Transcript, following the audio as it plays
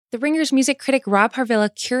The Ringer's music critic Rob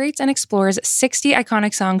Harvilla curates and explores 60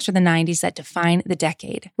 iconic songs from the 90s that define the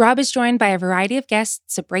decade. Rob is joined by a variety of guests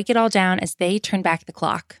to break it all down as they turn back the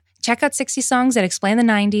clock. Check out 60 Songs That Explain the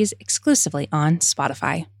 90s exclusively on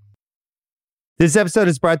Spotify. This episode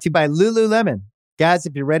is brought to you by Lululemon. Guys,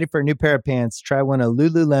 if you're ready for a new pair of pants, try one of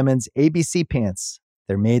Lululemon's ABC pants.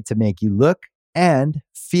 They're made to make you look and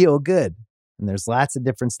feel good. And there's lots of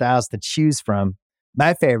different styles to choose from.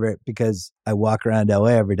 My favorite, because I walk around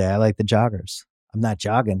LA every day, I like the joggers. I'm not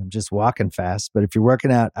jogging, I'm just walking fast. But if you're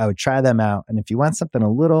working out, I would try them out. And if you want something a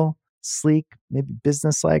little sleek, maybe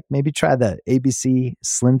business-like, maybe try the ABC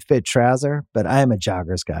Slim Fit trouser. But I am a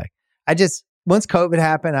joggers guy. Once COVID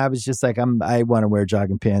happened, I was just like, I want to wear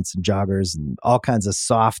jogging pants and joggers and all kinds of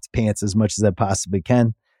soft pants as much as I possibly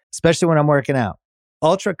can, especially when I'm working out.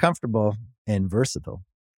 Ultra comfortable and versatile.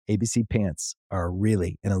 ABC pants are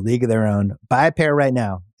really in a league of their own. Buy a pair right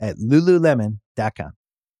now at Lululemon.com.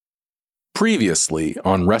 Previously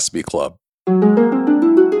on Recipe Club.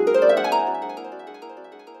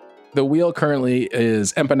 The wheel currently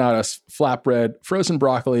is empanadas, flatbread, frozen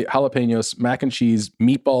broccoli, jalapenos, mac and cheese,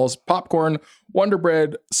 meatballs, popcorn, Wonder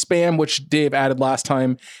Bread, Spam, which Dave added last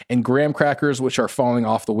time, and graham crackers, which are falling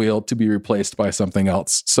off the wheel to be replaced by something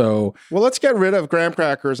else. So, well, let's get rid of graham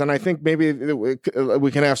crackers, and I think maybe we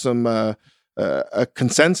can have some a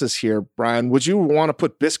consensus here. Brian, would you want to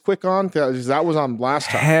put Bisquick on? Because that was on last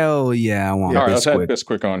time. Hell yeah, I want All right, let's Bisquick. have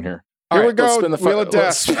Bisquick on here. Here All we go. Let's spin the Wheel of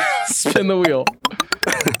death. Spin the wheel.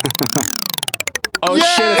 Oh shit!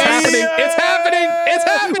 It's happening! It's happening! It's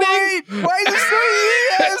happening! Why is it so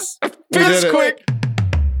yes? Bisquick.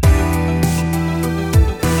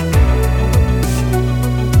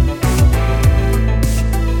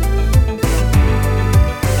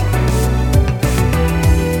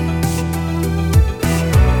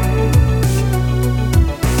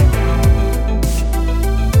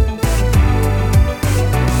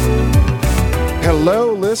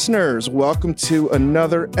 Hello, listeners. Welcome to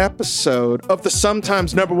another episode of the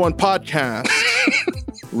sometimes number one podcast,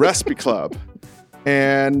 Recipe Club.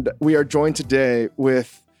 And we are joined today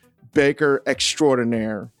with baker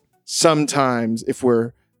extraordinaire. Sometimes, if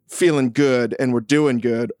we're feeling good and we're doing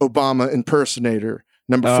good, Obama impersonator,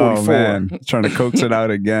 number 44. Oh, man. Trying to coax it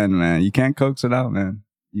out again, man. You can't coax it out, man.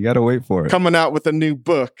 You got to wait for it. Coming out with a new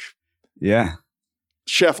book, Yeah.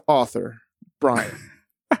 chef author, Brian.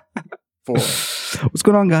 What's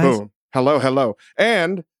going on, guys? Boom. Hello.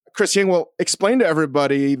 And Chris Ying will explain to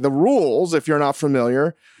everybody the rules if you're not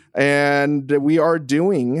familiar. And we are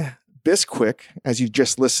doing Bisquick, as you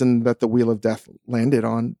just listened that the Wheel of Death landed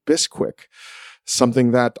on Bisquick,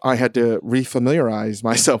 something that I had to refamiliarize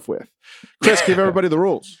myself with. Chris, give everybody the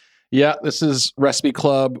rules. Yeah, this is Recipe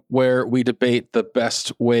Club, where we debate the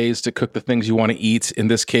best ways to cook the things you want to eat. In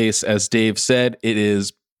this case, as Dave said, it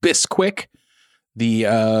is Bisquick,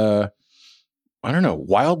 the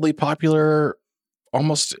wildly popular,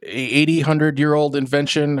 almost 100-year-old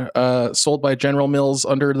invention, sold by General Mills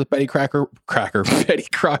under the Betty Crocker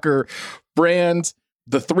brand.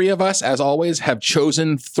 The three of us, as always, have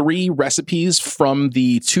chosen 3 recipes from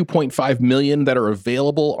the 2.5 million that are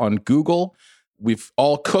available on Google. We've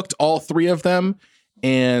all cooked all 3 of them,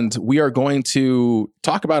 and we are going to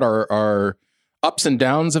talk about our ups and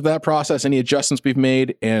downs of that process, any adjustments we've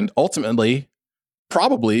made, and ultimately,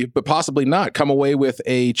 probably, but possibly not, come away with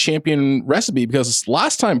a champion recipe, because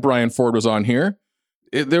last time Brian Ford was on here,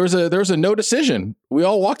 there was a no decision. We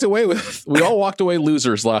all walked away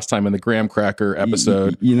losers last time in the graham cracker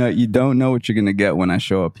episode. You don't know what you're going to get when I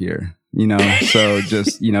show up here. So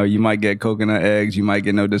just, you might get coconut eggs, you might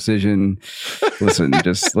get no decision. Listen,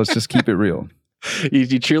 let's just keep it real.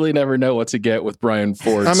 You truly never know what to get with Brian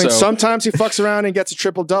Ford. I mean, sometimes he fucks around and gets a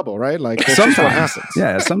triple double, right? Like that's just what happens.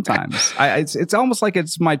 Yeah, sometimes. It's almost like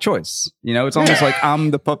it's my choice. It's almost like I'm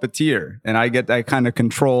the puppeteer, and I kind of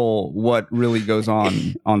control what really goes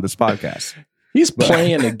on this podcast. He's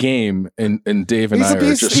playing a game, and Dave and I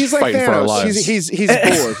are just fighting for our lives. He's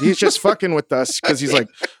bored. He's just fucking with us because he's like,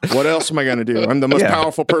 what else am I going to do? I'm the most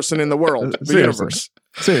powerful person in the world, the universe.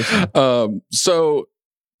 Seriously. So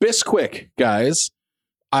Bisquick, guys,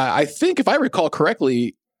 I think if I recall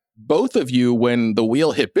correctly, both of you, when the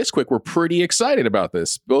wheel hit Bisquick, were pretty excited about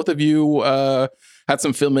this. Both of you had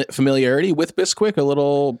some familiarity with Bisquick, a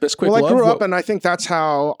little Bisquick love. Well, I grew up, and I think that's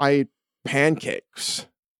how I ate pancakes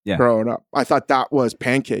growing up. I thought that was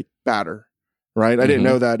pancake batter, right? I didn't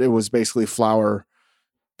know that it was basically flour,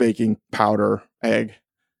 baking powder, egg,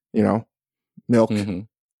 milk.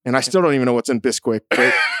 And I still don't even know what's in Bisquick.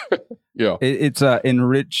 Yeah. It's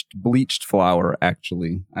enriched bleached flour.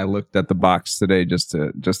 Actually, I looked at the box today just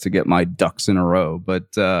to get my ducks in a row. But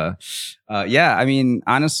yeah, I mean,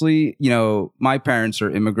 honestly, my parents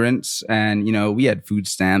are immigrants, and we had food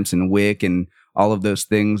stamps and WIC and all of those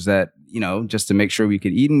things that just to make sure we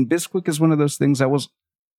could eat. And Bisquick is one of those things that was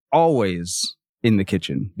always in the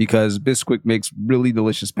kitchen because Bisquick makes really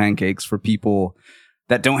delicious pancakes for people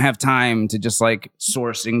that don't have time to just like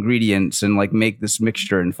source ingredients and like make this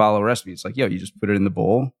mixture and follow recipes. It's like, you just put it in the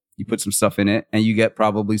bowl, you put some stuff in it, and you get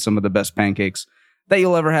probably some of the best pancakes that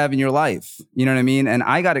you'll ever have in your life. You know what I mean? And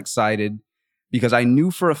I got excited because I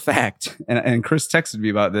knew for a fact, and Chris texted me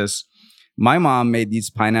about this, my mom made these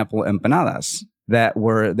pineapple empanadas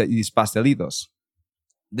these pastelitos.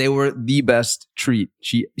 They were the best treat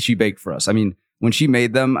she baked for us. I mean, when she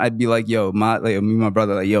made them, I'd be like, me and my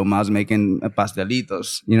brother, like, Ma's making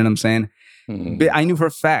pastelitos. You know what I'm saying? Mm. But I knew for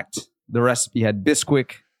a fact the recipe had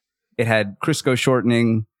Bisquick, it had Crisco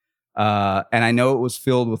shortening, and I know it was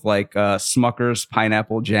filled with like Smucker's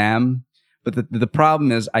pineapple jam. But the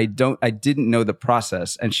problem is I didn't know the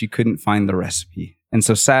process, and she couldn't find the recipe. And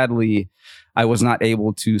so sadly, I was not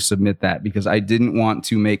able to submit that because I didn't want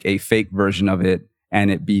to make a fake version of it and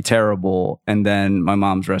it be terrible. And then my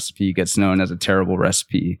mom's recipe gets known as a terrible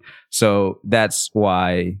recipe. So that's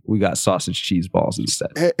why we got sausage cheese balls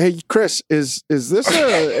instead. Hey, Chris, is this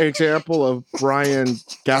an example of Brian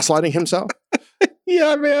gaslighting himself?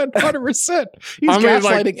 Yeah, man, 100%. He's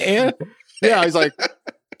gaslighting and yeah, he's like,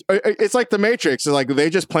 it's like the Matrix. It's like they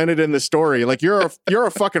just planted in the story. Like you're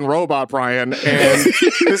a fucking robot, Brian, and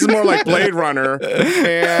this is more like Blade Runner,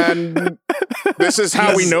 and this is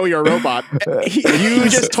how we know you're a robot. You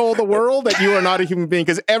just told the world that you are not a human being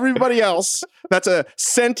because everybody else that's a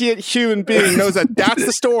sentient human being knows that that's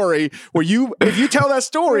the story. Where if you tell that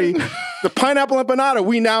story, the pineapple empanada,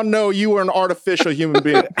 we now know you are an artificial human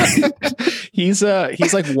being. He's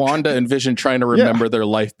like Wanda and Vision trying to remember their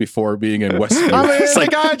life before being in Westview. I mean, it's the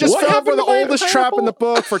like, guy just what fell for the happened to my oldest trap in the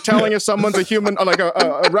book for telling if someone's a human, like a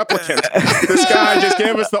replicant. This guy just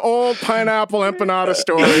gave us the old pineapple empanada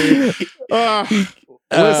story.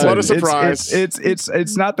 Listen, what a surprise!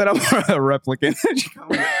 It's not that I'm a replicant.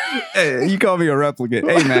 You call me a replicant.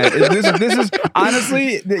 Hey man, this is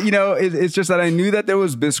honestly, it's just that I knew that there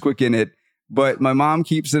was Bisquick in it. But my mom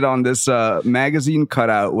keeps it on this magazine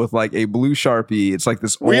cutout with like a blue Sharpie. It's like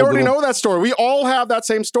this. We already know that story. We all have that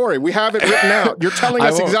same story. We have it written out. You're telling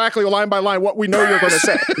us exactly line by line what we know you're going to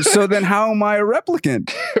say. So then how am I a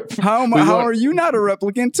replicant? How are you not a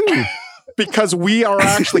replicant too? Because we are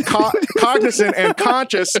actually cognizant and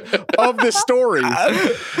conscious of this story.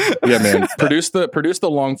 Yeah, man. Produce the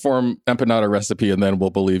long form empanada recipe, and then we'll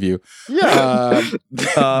believe you. Yeah.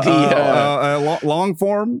 Long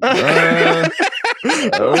form. Let's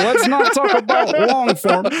not talk about long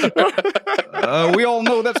form. We all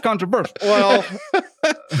know that's controversial. Well, we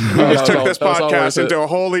just took this podcast into a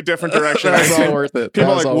wholly different direction. That's all worth it.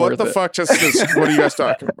 People are like, what the fuck just what are you guys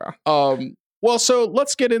talking about? Well, so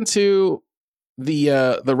let's get into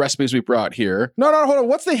the recipes we brought here. No, hold on.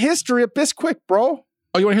 What's the history of Bisquick, bro?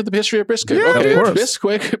 Oh, you want to hear the history of Bisquick? Yeah, okay. of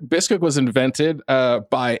course. Bisquick was invented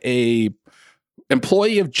by a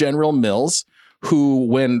employee of General Mills who,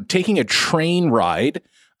 when taking a train ride,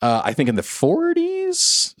 I think in the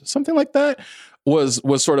 40s, something like that, was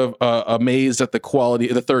sort of amazed at the quality,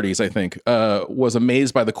 the 30s, I think, was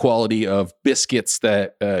amazed by the quality of biscuits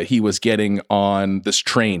that he was getting on this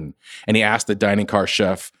train. And he asked the dining car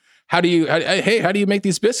chef, how do you make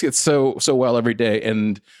these biscuits so well every day?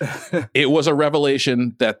 And it was a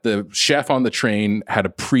revelation that the chef on the train had a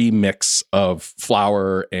pre-mix of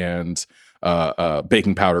flour and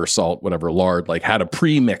baking powder, salt, whatever, lard, like had a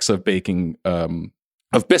pre-mix of baking of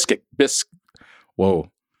biscuit. Whoa,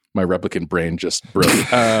 my replicant brain just broke.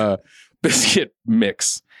 Biscuit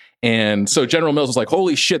mix. And so General Mills was like,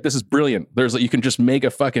 holy shit, this is brilliant. You can just make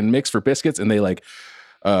a fucking mix for biscuits. And they like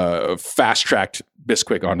fast tracked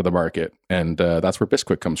Bisquick onto the market. And that's where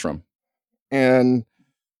Bisquick comes from. And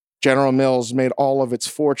General Mills made all of its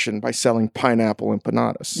fortune by selling pineapple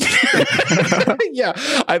empanadas. Yeah,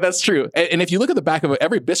 that's true. And if you look at the back of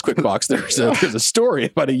every Bisquick box, there's a story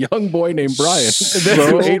about a young boy named Brian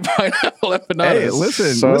who ate pineapple empanadas. Hey,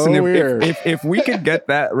 listen. Weird. If we could get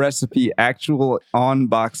that recipe actual on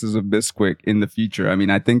boxes of Bisquick in the future, I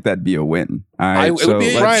mean, I think that'd be a win. All right,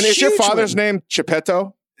 Brian, is your father's name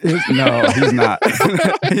Chippetto? No, he's not.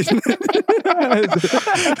 It's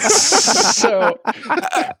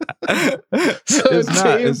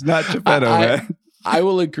not Geppetto, man. I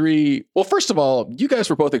will agree. Well, first of all, you guys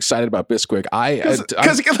were both excited about Bisquick.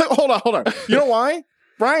 Hold on. You know why?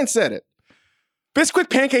 Brian said it. Bisquick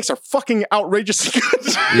pancakes are fucking outrageously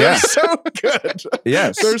good. Yeah. They're so good.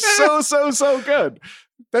 Yes. They're so good.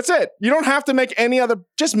 That's it. You don't have to make any other,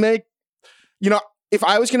 just make, if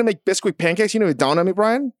I was going to make Bisquick pancakes, it dawned on me,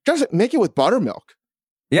 Brian, just make it with buttermilk.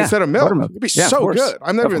 Yeah, Instead of milk. buttermilk. It'd be Yeah, so of course. good.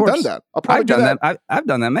 I've never Of even done course. that. I'll probably I've do done that. I've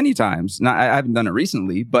done that many times. I haven't done it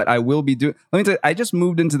recently, but I will be doing. Let me tell you, I just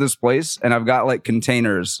moved into this place and I've got like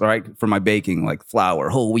containers, right, for my baking, like flour,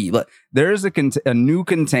 whole wheat. But there is a new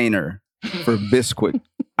container for Bisquick.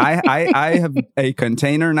 I have a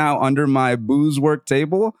container now under my booze work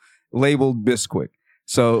table labeled Bisquick.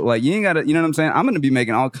 So like you ain't gotta, you know what I'm saying? I'm gonna be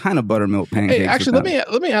making all kind of buttermilk pancakes. Hey, actually,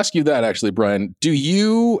 let me ask you that. Actually, Brian, do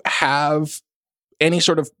you have any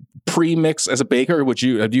sort of pre-mix as a baker?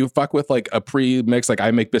 Do you fuck with like a pre-mix? Like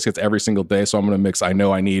I make biscuits every single day, so I'm gonna mix. I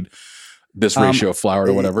know I need this ratio of flour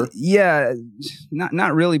or whatever. Yeah,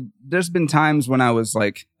 not really. There's been times when I was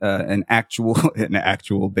like an actual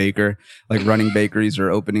baker, like running bakeries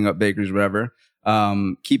or opening up bakeries, whatever.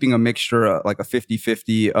 Keeping a mixture like a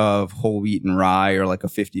 50-50 of whole wheat and rye, or like a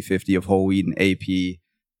 50-50 of whole wheat and AP.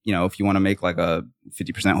 If you want to make like a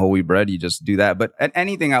 50% whole wheat bread, you just do that. But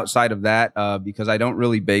anything outside of that, because I don't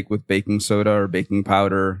really bake with baking soda or baking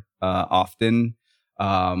powder often,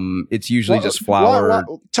 it's usually just flour.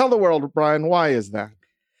 Tell the world, Brian, why is that?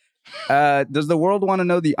 Does the world want to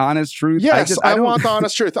know the honest truth? Yes, I want the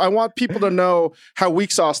honest truth. I want people to know how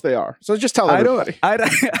weak sauce they are. So just tell everybody.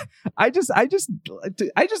 I just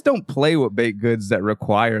don't play with baked goods that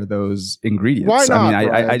require those ingredients. Why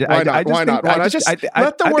not? Why not?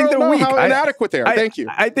 Let the world know how inadequate they are. Thank you.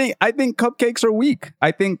 I think cupcakes are weak.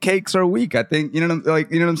 I think cakes are weak. I think you know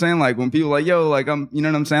what I'm saying. Like when people are like, yo, like you know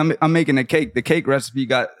what I'm saying. I'm making a cake. The cake recipe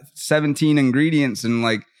got 17 ingredients and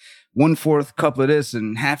like 1/4 cup of this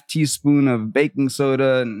and half teaspoon of baking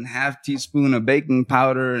soda and half teaspoon of baking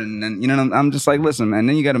powder. And then, I'm just like, listen, man,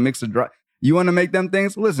 then you got to mix the dry. You want to make them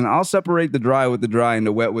things? Listen, I'll separate the dry with the dry and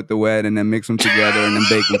the wet with the wet and then mix them together and then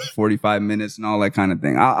bake them for 45 minutes and all that kind of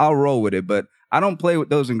thing. I'll roll with it, but I don't play with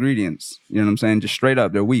those ingredients. You know what I'm saying? Just straight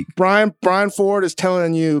up, they're weak. Brian Ford is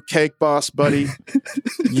telling you, cake boss, buddy,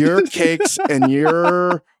 your cakes and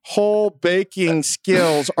your whole baking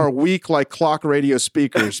skills are weak like clock radio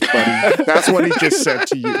speakers, buddy. That's what he just said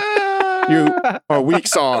to you. You are weak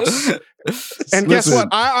sauce. And guess what?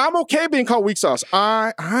 I'm okay being called weak sauce.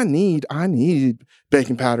 I need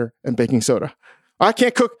baking powder and baking soda. I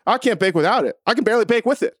can't cook. I can't bake without it. I can barely bake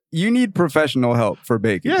with it. You need professional help for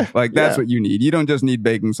baking. Yeah, like that's what you need. You don't just need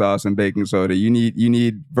baking sauce and baking soda. You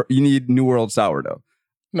need New World sourdough.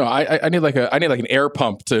 No, I need like an air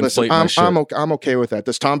pump to inflate my shit. I'm okay with that.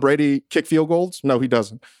 Does Tom Brady kick field goals? No, he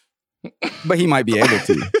doesn't. But he might be able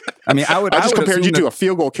to. I mean, I just compared you to a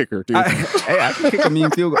field goal kicker, dude. I can kick a mean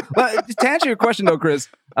field goal. But to answer your question though, Chris,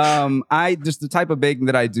 I just the type of baking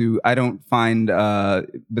that I do, I don't find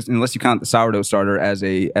unless you count the sourdough starter as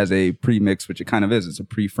a pre-mix, which it kind of is. It's a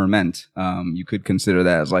pre-ferment. You could consider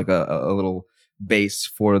that as like a little base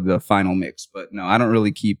for the final mix. But no, I don't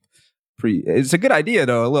really keep It's a good idea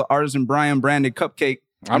though. A little Artisan Brian branded cupcake.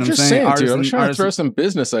 I'm just saying, dude. I'm trying to throw some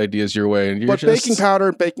business ideas your way. And but baking powder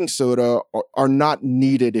and baking soda are not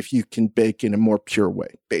needed if you can bake in a more pure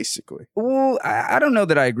way, basically. Well, I don't know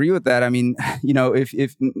that I agree with that. I mean,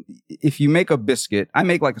 if you make a biscuit, I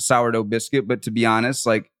make like a sourdough biscuit, but to be honest,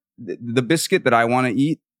 like the biscuit that I want to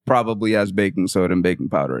eat probably has baking soda and baking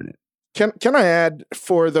powder in it. Can I add,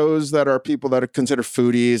 for those that are people that are considered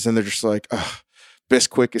foodies and they're just like, ugh,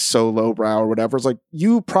 Bisquick is so lowbrow or whatever. It's like,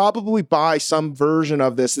 you probably buy some version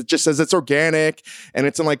of this that just says it's organic and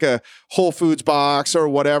it's in like a Whole Foods box or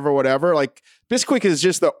whatever. Like Bisquick is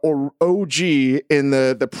just the OG in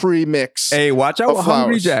the pre-mix. Hey, watch out with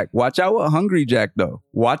Hungry Jack. Watch out with Hungry Jack though.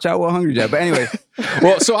 Watch out with Hungry Jack. But anyway.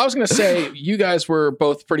 Well, so I was going to say, you guys were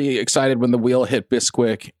both pretty excited when the wheel hit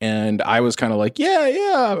Bisquick, and I was kind of like,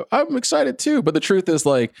 yeah, I'm excited too. But the truth is,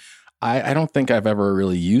 like, I don't think I've ever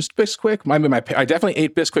really used Bisquick. I definitely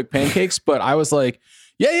ate Bisquick pancakes, but I was like,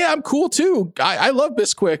 yeah, I'm cool too. I love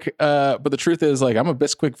Bisquick. But the truth is, like, I'm a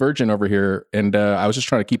Bisquick virgin over here, and I was just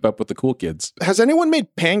trying to keep up with the cool kids. Has anyone made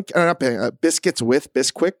biscuits with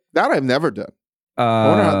Bisquick? That I've never done.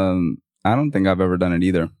 I don't think I've ever done it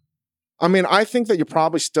either. I mean, I think that you're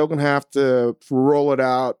probably still going to have to roll it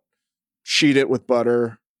out, sheet it with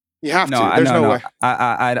butter. You have to. There's no way.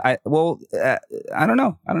 I don't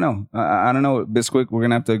know. I don't know Bisquick. We're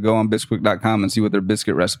gonna have to go on Bisquick.com and see what their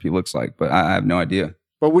biscuit recipe looks like. But I have no idea.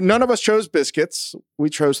 But none of us chose biscuits.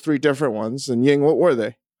 We chose 3 different ones. And Ying, what were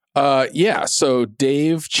they? So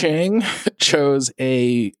Dave Chang chose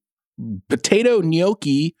a potato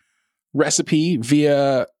gnocchi recipe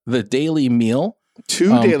via the Daily Meal.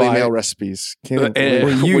 2 Daily Mail recipes.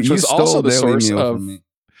 Which was also the source of me.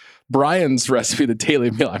 Brian's recipe, the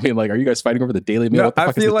Daily Meal. I mean, like, are you guys fighting over the Daily Meal? No, What the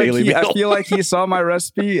fuck is the Daily Meal? I feel like he saw my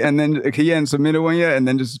recipe and then he hadn't submitted one yet, and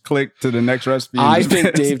then just clicked to the next recipe. I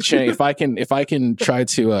think Dave Chang. If I can try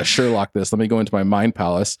to Sherlock this, let me go into my mind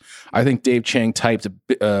palace. I think Dave Chang typed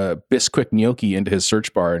Bisquick gnocchi into his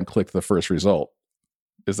search bar and clicked the first result.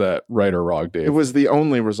 Is that right or wrong, Dave? It was the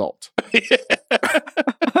only result.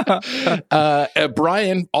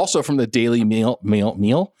 Brian, also from the Daily Meal,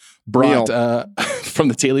 brought from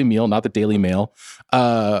the Daily Meal, not the Daily Mail,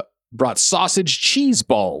 brought sausage cheese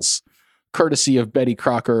balls, courtesy of Betty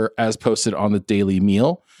Crocker, as posted on the Daily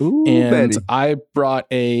Meal. Ooh, and Betty. I brought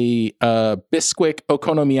a Bisquick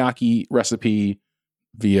okonomiyaki recipe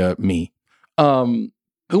via me. Who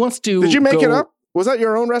wants to? Did you make it up? Was that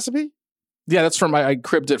your own recipe? Yeah, that's from I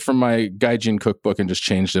cribbed it from my Gaijin cookbook and just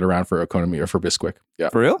changed it around for Okonomi or for Bisquick. Yeah.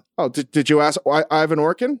 For real? Oh, did you ask Ivan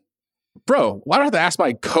Orkin? Bro, why do I have to ask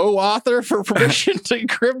my co-author for permission to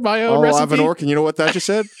crib my own recipe? Ivan Orkin, you know what that just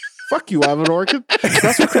said? Fuck you, Ivan Orkin.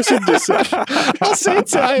 That's what Chris just said. I say it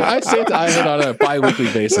to Ivan on a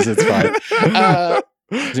bi-weekly basis. It's fine.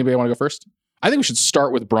 Does anybody want to go first? I think we should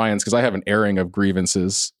start with Brian's because I have an airing of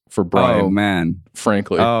grievances for Brian. Oh, man.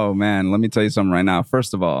 Frankly. Oh, man. Let me tell you something right now.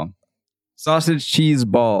 First of all, sausage cheese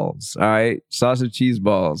balls. All right. Sausage cheese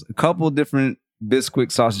balls. A couple different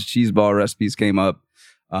Bisquick sausage cheese ball recipes came up.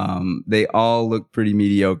 They all look pretty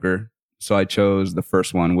mediocre. So I chose the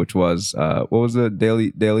first one, which was, what was the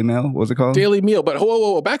Daily Mail? What was it called? Daily Meal. But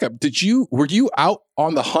whoa, back up. Were you out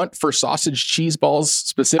on the hunt for sausage cheese balls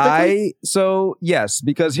specifically? So yes,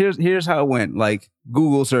 because here's how it went. Like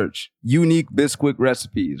Google search, unique Bisquick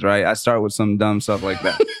recipes, right? I start with some dumb stuff like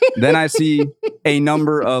that. Then I see a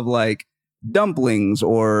number of like dumplings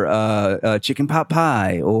or chicken pot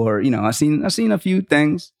pie, or, you know, I seen a few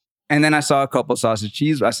things. And then I saw a couple sausage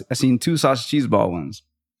cheese. I seen 2 sausage cheese ball ones.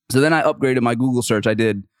 So then I upgraded my Google search. I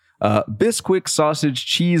did Bisquick sausage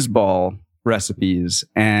cheese ball recipes,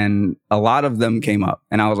 and a lot of them came up.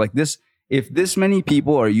 And I was like, if this many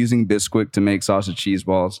people are using Bisquick to make sausage cheese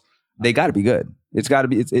balls, they got to be good. It's got to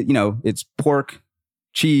be, it's pork,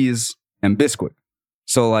 cheese, and Bisquick.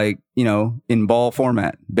 So like, you know, in ball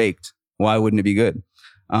format, baked. Why wouldn't it be good?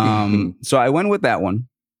 So I went with that one.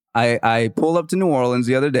 I pulled up to New Orleans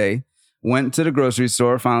the other day, went to the grocery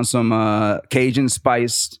store, found some Cajun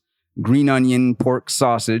spiced green onion pork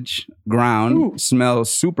sausage, ground. Ooh.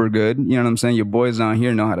 Smells super good. You know what I'm saying? Your boys down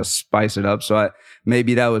here know how to spice it up. So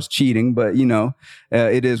maybe that was cheating, but you know,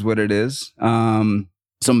 it is what it is. Some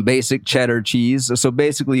basic cheddar cheese. So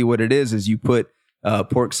basically what it is you put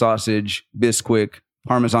pork sausage, Bisquick,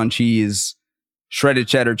 Parmesan cheese, shredded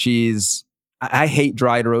cheddar cheese. I hate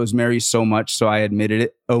dried rosemary so much, so I omitted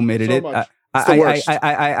it. It's the worst.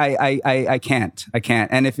 I can't.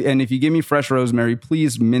 And if you give me fresh rosemary,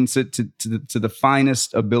 please mince it to the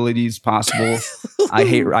finest abilities possible. I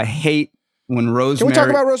hate when rosemary. Can we talk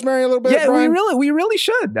about rosemary a little bit? Yeah, Brian? we really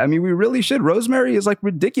should. I mean, we really should. Rosemary is like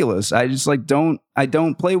ridiculous. I just like don't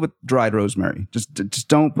play with dried rosemary. Just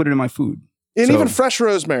don't put it in my food. And even fresh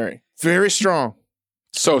rosemary, very strong.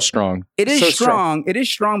 So strong. It is So strong. It is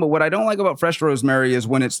strong. But what I don't like about fresh rosemary is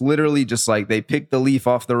when it's literally just like they pick the leaf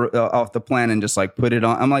off the plant and just like put it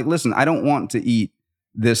on. I'm like, listen, I don't want to eat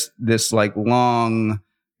this like long,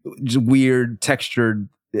 weird textured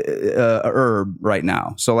herb right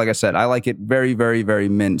now. So like I said, I like it very, very, very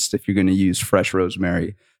minced if you're going to use fresh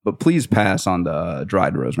rosemary. But please pass on the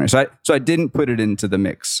dried rosemary. So I didn't put it into the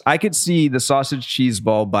mix. I could see the sausage cheese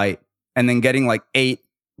ball bite and then getting like 8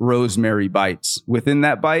 rosemary bites within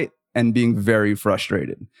that bite and being very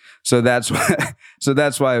frustrated. So that's why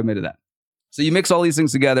I omitted that. So you mix all these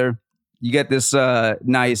things together, you get this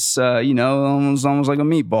nice, almost like a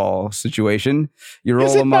meatball situation. You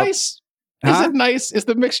roll them up. Nice? Huh? Is it nice? Is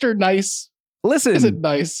the mixture nice? Listen, Is it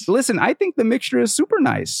nice? Listen, I think the mixture is super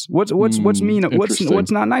nice. What's mean?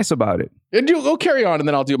 What's not nice about it? And go carry on, and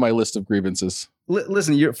then I'll do my list of grievances.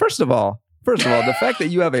 Listen, first of all, the fact that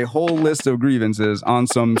you have a whole list of grievances on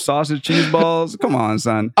some sausage cheese balls, come on,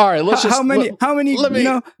 son. All right, let's just how many? Let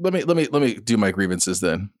me do my grievances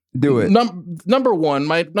then. Do it. Number one,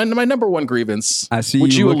 my number one grievance. I see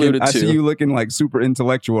which you alluded to. I see you looking like super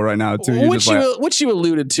intellectual right now too. Which you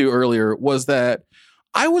alluded to earlier was that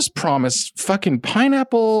I was promised fucking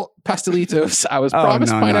pineapple pastelitos. I was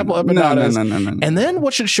promised pineapple empanadas. No. And then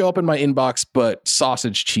what should show up in my inbox but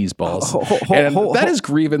sausage cheese balls? That is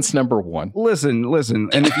grievance number one. Listen.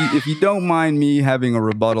 And if you don't mind me having a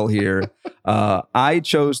rebuttal here, I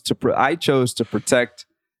chose to protect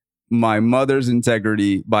my mother's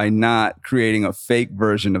integrity by not creating a fake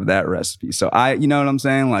version of that recipe. So you know what I'm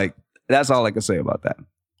saying? Like That's all I can say about that.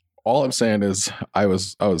 All I'm saying is I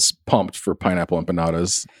was pumped for pineapple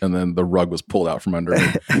empanadas, and then the rug was pulled out from under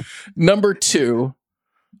me. Number 2,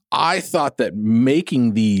 I thought that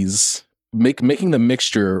making the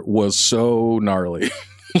mixture was so gnarly.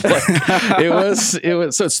 it was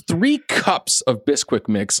so it's 3 cups of Bisquick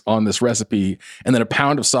mix on this recipe, and then a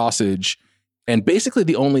pound of sausage, and basically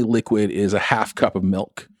the only liquid is a half cup of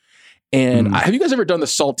milk. And have you guys ever done the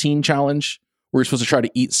saltine challenge? We're supposed to try to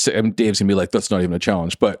eat, and Dave's gonna be like, that's not even a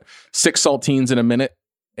challenge, but 6 saltines in a minute.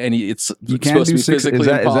 And it's supposed to be physically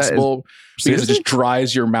impossible because it just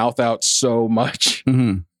dries your mouth out so much.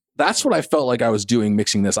 Mm-hmm. That's what I felt like I was doing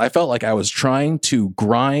mixing this. I felt like I was trying to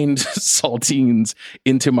grind saltines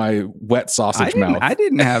into my wet sausage mouth. I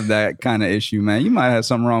didn't have that kind of issue, man. You might have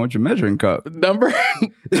something wrong with your measuring cup.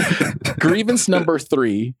 Grievance number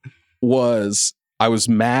 3 was I was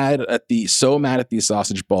so mad at these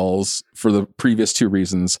sausage balls for the previous 2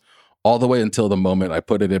 reasons, all the way until the moment I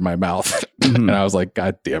put it in my mouth. And I was like,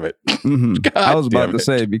 God damn it. I was about to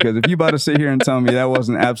say, because if you about to sit here and tell me that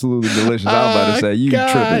wasn't absolutely delicious, I was about to say, you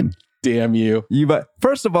tripping. Damn you.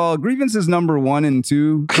 First of all, grievances number 1 and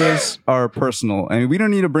 2, Chris, are personal. And we don't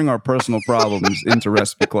need to bring our personal problems into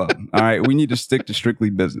Recipe Club. All right. We need to stick to strictly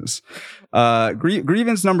business.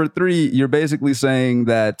 Grievance number 3, you're basically saying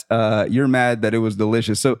that you're mad that it was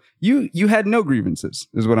delicious. So you had no grievances,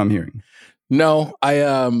 is what I'm hearing. No,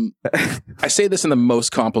 I say this in the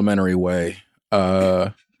most complimentary way.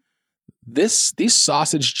 These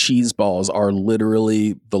sausage cheese balls are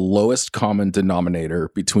literally the lowest common denominator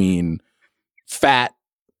between fat,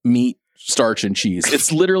 meat, starch, and cheese.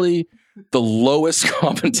 It's literally the lowest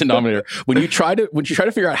common denominator. When you try to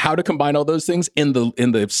figure out how to combine all those things in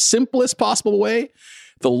the simplest possible way,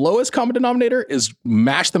 the lowest common denominator is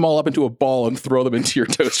mash them all up into a ball and throw them into your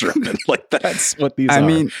toaster oven. Like, that's what these are. I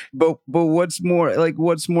mean, but what's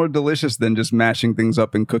more delicious than just mashing things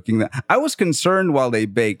up and cooking them? I was concerned while they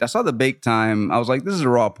baked. I saw the bake time. I was like, this is a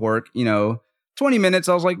raw pork, 20 minutes.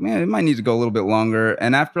 I was like, man, it might need to go a little bit longer.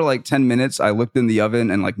 And after like 10 minutes, I looked in the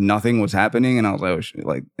oven and like nothing was happening. And I was like, oh shit,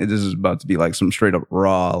 like this is about to be like some straight up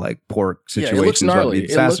raw like pork situation. Yeah, it looks gnarly.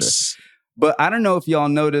 But I don't know if y'all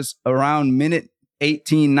noticed around minute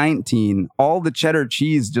 18, 19, all the cheddar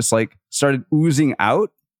cheese just like started oozing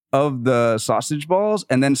out of the sausage balls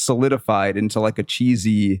and then solidified into like a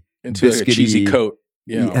cheesy, biscuity, like a cheesy coat.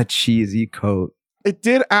 Yeah, a cheesy coat. It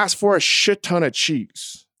did ask for a shit ton of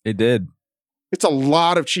cheese. It did. It's a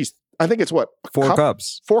lot of cheese. I think it's what? 4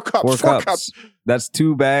 cups. 4 cups. 4 cups. That's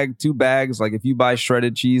 2 bags. Like if you buy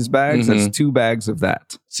shredded cheese bags, that's 2 bags of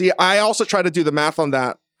that. See, I also tried to do the math on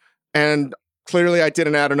that, and clearly I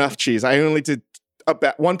didn't add enough cheese. I only did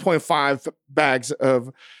about 1.5 bags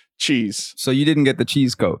of cheese. So you didn't get the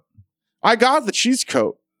cheese coat? I got the cheese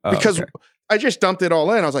coat because I just dumped it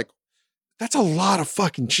all in. I was like, that's a lot of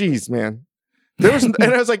fucking cheese, man.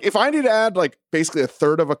 And I was like, if I need to add like basically a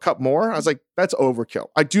third of a cup more, I was like, that's overkill.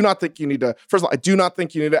 I do not think you need to, first of all, I do not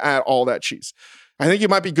think you need to add all that cheese. I think you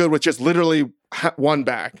might be good with just literally 1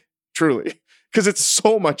 bag, truly, because it's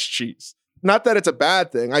so much cheese. Not that it's a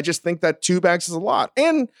bad thing. I just think that 2 bags is a lot.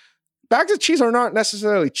 And bags of cheese are not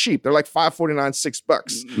necessarily cheap. They're like $5.49,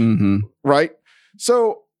 $6, right?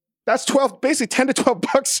 So that's basically 10 to 12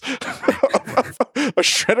 bucks of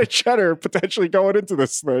shredded cheddar potentially going into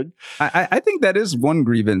this thing. I think that is one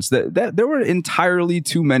grievance, that there were entirely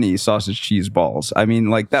too many sausage cheese balls. I mean,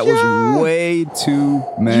 like that was way too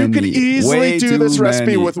many. You could easily do this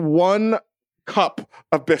recipe with 1 cup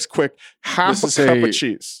of Bisquick, half a cup of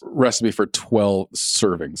cheese. Recipe for 12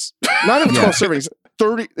 servings. Not even 12 servings.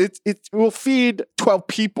 30. It will feed 12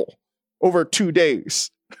 people over 2 days.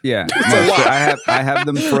 Yeah, I have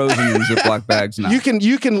them frozen in Ziploc bags now. You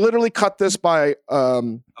can literally cut this by a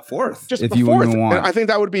fourth, just if a you fourth. even want. And I think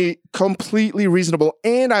that would be completely reasonable.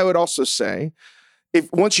 And I would also say,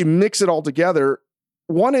 if once you mix it all together,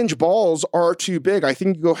 1-inch balls are too big. I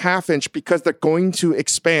think you go 1/2 inch because they're going to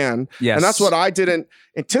expand. Yes. And that's what I didn't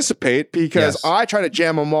anticipate because I tried to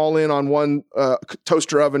jam them all in on one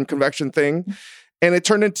toaster oven convection thing. And it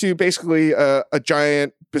turned into basically a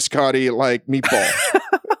giant biscotti like meatball.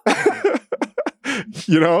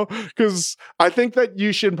 Because I think that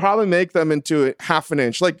you should probably make them into 1/2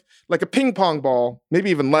 inch, like a ping pong ball, maybe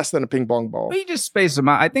even less than a ping pong ball. Well, you just space them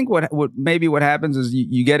out. I think what happens is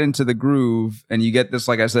you get into the groove and you get this,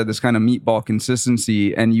 like I said, this kind of meatball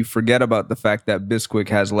consistency, and you forget about the fact that Bisquick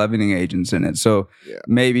has leavening agents in it. So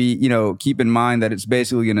maybe, keep in mind that it's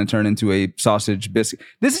basically going to turn into a sausage biscuit.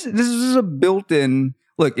 This is a built-in,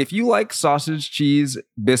 Look, if you like sausage cheese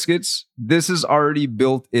biscuits, this is already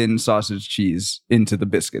built in sausage cheese into the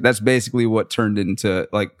biscuit. That's basically what turned into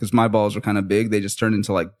like, because my balls are kind of big. They just turned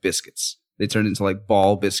into like biscuits. They turned into like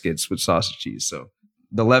ball biscuits with sausage cheese. So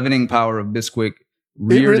the leavening power of Bisquick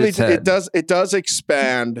reared its head. It does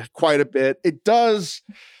expand quite a bit. It does.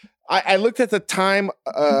 I looked at the time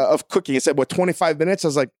of cooking. It said, 25 minutes? I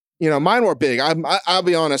was like, mine were big. I'll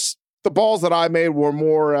be honest. The balls that I made were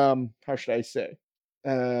more, how should I say?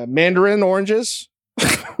 Mandarin oranges.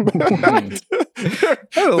 They're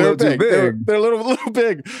big. They're a little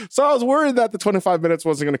big. So I was worried that the 25 minutes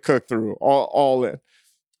wasn't going to cook through all in.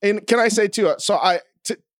 And can I say too?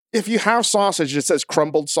 If you have sausage, it says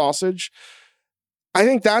crumbled sausage. I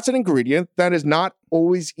think that's an ingredient that is not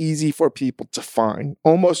always easy for people to find.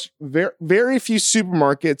 Almost very few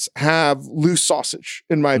supermarkets have loose sausage,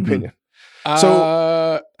 in my opinion.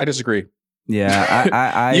 So I disagree.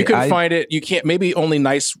 Yeah, you can find it. You can't. Maybe only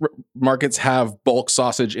nice markets have bulk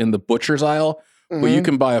sausage in the butcher's aisle, but you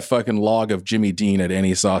can buy a fucking log of Jimmy Dean at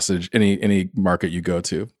any market you go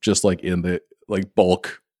to, just like in the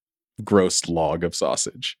bulk gross log of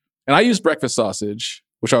sausage. And I used breakfast sausage,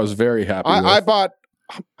 which I was very happy with. I bought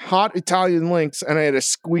hot Italian links and I had to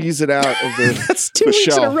squeeze it out of the That's 2 weeks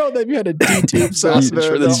shell. in a row that you had a D-tube sausage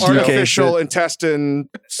for this artificial intestine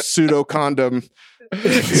pseudo condom.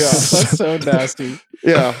 That's so nasty.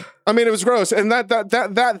 Yeah. I mean, it was gross. And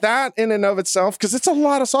that in and of itself, because it's a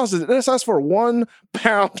lot of sausage. This asks for 1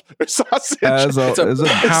 pound of sausage. It's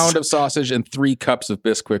a pound of sausage and 3 cups of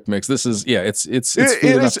Bisquick mix. This is, it's food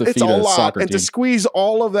enough to feed a soccer team. And to squeeze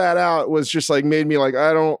all of that out was just like, made me like,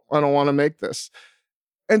 I don't want to make this.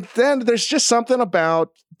 And then there's just something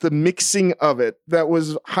about the mixing of it that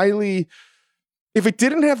was highly, if it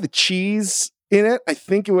didn't have the cheese in it, I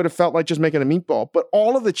think it would have felt like just making a meatball, but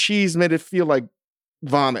all of the cheese made it feel like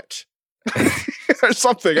vomit or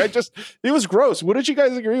something. It was gross. What did you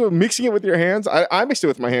guys agree with mixing it with your hands? I mixed it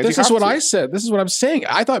with my hands. This is what I said. This is what I'm saying.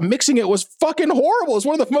 I thought mixing it was fucking horrible. It's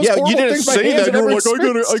one of the most horrible things my hands have ever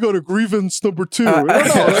experienced. I got a grievance number 2. No,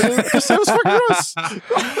 it was fucking gross.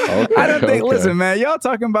 I don't think, listen, man, y'all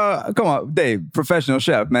talking about, come on, Dave, professional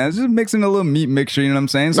chef, man. It's just mixing a little meat mixture, you know what I'm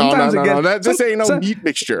saying? Sometimes no. This ain't no meat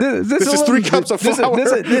mixture. This is 3 cups of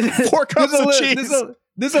flour, 4 cups of cheese.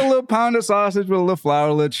 This is a little pound of sausage with a little flour,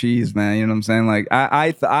 a little cheese, man. You know what I'm saying? Like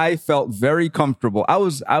I felt very comfortable. I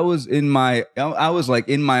was like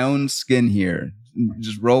in my own skin here,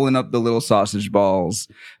 just rolling up the little sausage balls.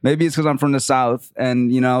 Maybe it's because I'm from the South,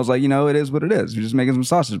 and I was like, it is what it is. We're just making some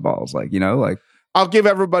sausage balls, like. I'll give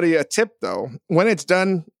everybody a tip though. When it's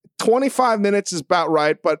done, 25 minutes is about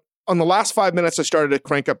right, but on the last 5 minutes, I started to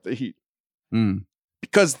crank up the heat.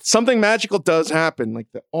 Because something magical does happen. Like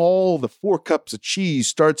all the 4 cups of cheese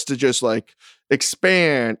starts to just like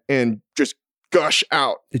expand and just gush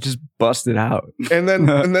out. It just busted out. And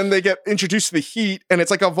then they get introduced to the heat, and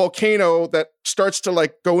it's like a volcano that starts to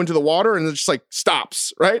like go into the water and it just like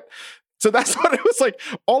stops, right? So that's what it was like.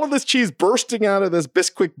 All of this cheese bursting out of this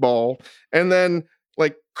Bisquick ball and then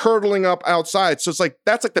like curdling up outside. So it's like,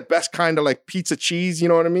 that's like the best kind of like pizza cheese. You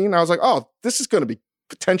know what I mean? I was like, oh, this is going to be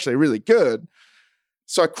potentially really good.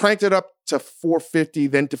 So I cranked it up to 450,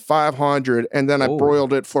 then to 500, and then I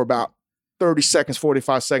broiled it for about 30 seconds,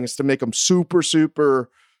 45 seconds to make them super, super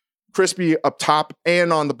crispy up top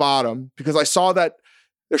and on the bottom, because I saw that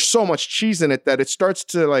there's so much cheese in it that it starts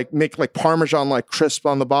to like make like Parmesan like crisp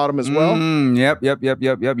on the bottom as well. Yep.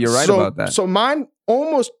 You're right about that. So mine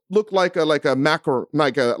almost looked like a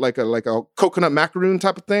coconut macaroon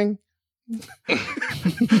type of thing.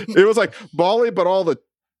 It was like Bali, but all the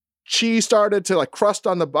cheese started to like crust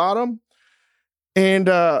on the bottom. And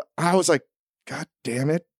I was like, God damn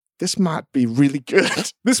it. This might be really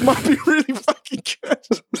good. This might be really fucking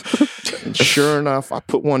good. And sure enough, I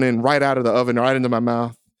put one in right out of the oven, right into my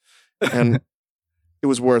mouth. And it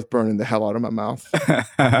was worth burning the hell out of my mouth.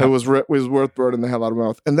 It was worth burning the hell out of my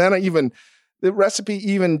mouth. And then the recipe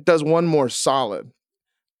even does one more solid.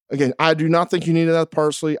 Again, I do not think you need to add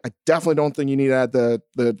parsley. I definitely don't think you need to add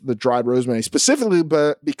the dried rosemary specifically,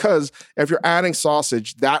 but because if you're adding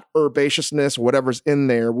sausage, that herbaceousness, whatever's in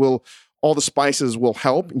there, all the spices will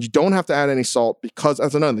help. And you don't have to add any salt because,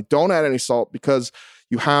 that's another thing, don't add any salt because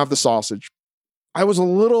you have the sausage. I was a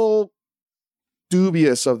little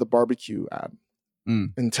dubious of the barbecue add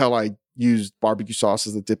until I used barbecue sauce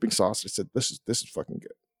as the dipping sauce. I said, this is fucking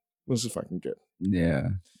good. This is fucking good. Yeah.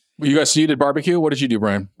 So you did barbecue? What did you do,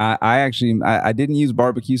 Brian? I didn't use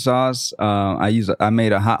barbecue sauce. I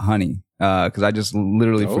made a hot honey because I just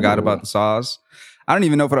literally forgot about the sauce. I don't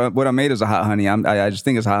even know what I made as a hot honey. I just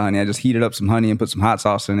think it's hot honey. I just heated up some honey and put some hot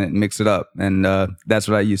sauce in it and mix it up. And that's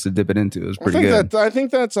what I used to dip it into. It was pretty good. I think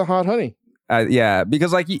that's a hot honey. Yeah,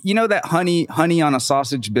 because like, you know, that honey on a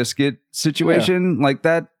sausage biscuit situation, like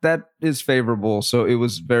that is favorable. So it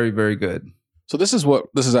was very, very good. So this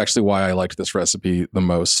is actually why I liked this recipe the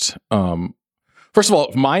most. First of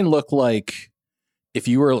all, mine looked like if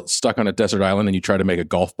you were stuck on a desert island and you tried to make a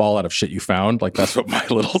golf ball out of shit you found, like that's what my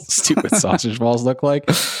little stupid sausage balls look like.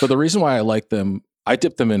 But the reason why I like them, I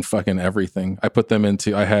dipped them in fucking everything. I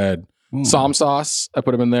had Som sauce. I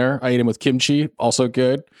put them in there. I ate them with kimchi, also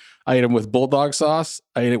good. I ate them with bulldog sauce.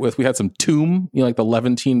 We had some toom, you know, like the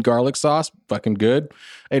Levantine garlic sauce, fucking good.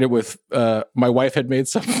 I ate it with, my wife had made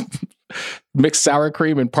some mixed sour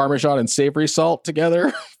cream and Parmesan and savory salt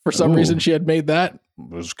together. For some reason, she had made that.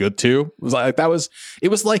 It was good too. It was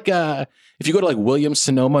like if you go to like Williams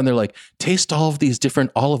Sonoma and they're like, taste all of these different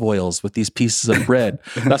olive oils with these pieces of bread.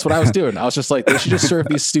 That's what I was doing. I was just like, they should just serve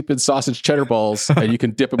these stupid sausage cheddar balls and you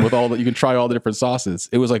can dip them with you can try all the different sauces.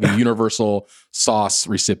 It was like a universal sauce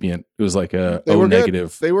recipient. It was like a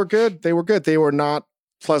negative. They were good. They were not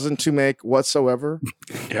pleasant to make whatsoever.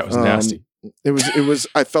 Yeah, it was nasty. It was,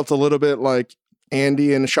 I felt a little bit like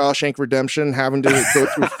Andy in Shawshank Redemption having to go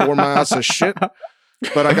through 4 miles of shit.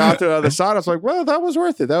 But I got to the other side. I was like, well, that was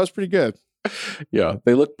worth it. That was pretty good. Yeah,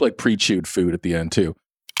 they looked like pre-chewed food at the end too.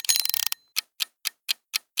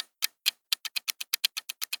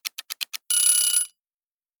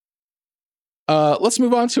 Let's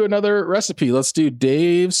move on to another recipe. Let's do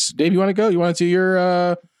Dave's. Dave, you want to go? You want to do your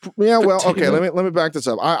yeah, well, okay, let me back this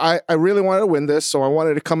up. I really wanted to win this, so I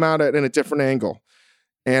wanted to come at it in a different angle.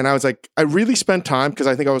 And I was like, I really spent time because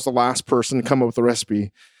I think I was the last person to come up with the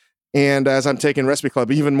recipe. And as I'm taking Recipe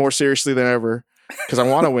Club even more seriously than ever, because I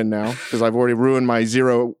want to win now, because I've already ruined my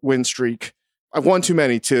 0 win streak. I've won too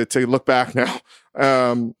many to look back now.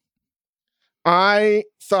 I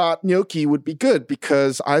thought gnocchi would be good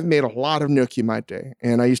because I've made a lot of gnocchi in my day.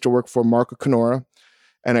 And I used to work for Marco Canora.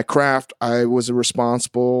 And at Kraft, I was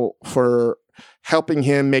responsible for helping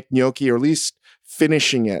him make gnocchi, or at least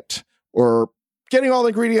finishing it, or getting all the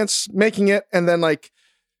ingredients, making it, and then like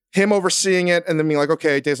him overseeing it and then being like,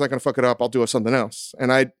 okay, Dave's not going to fuck it up. I'll do something else.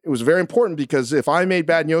 And it was very important because if I made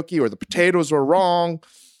bad gnocchi or the potatoes were wrong,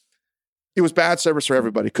 it was bad service for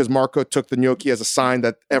everybody because Marco took the gnocchi as a sign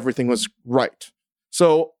that everything was right.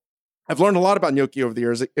 So I've learned a lot about gnocchi over the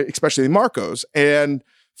years, especially Marco's. And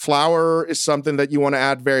flour is something that you want to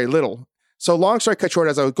add very little. So long story cut short,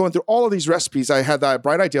 as I was going through all of these recipes, I had that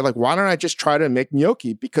bright idea, like, why don't I just try to make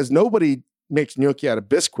gnocchi? Because nobody makes gnocchi out of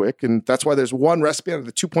Bisquick, and that's why there's one recipe out of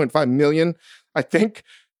the 2.5 million, I think.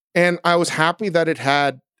 And I was happy that it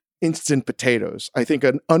had instant potatoes. I think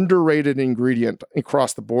an underrated ingredient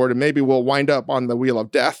across the board, and maybe we'll wind up on the wheel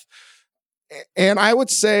of death. And I would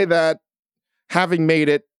say that having made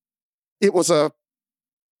it,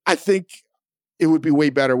 I think it would be way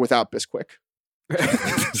better without Bisquick.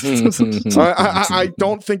 I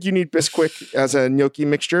don't think you need Bisquick as a gnocchi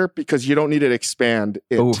mixture because you don't need it to expand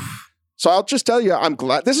it. Oof. So I'll just tell you, I'm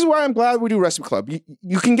glad. This is why I'm glad we do Recipe Club.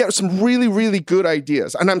 You can get some really, really good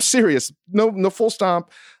ideas. And I'm serious. No full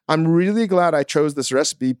stop. I'm really glad I chose this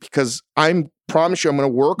recipe because I promise you I'm going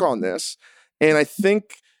to work on this. And I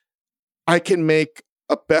think I can make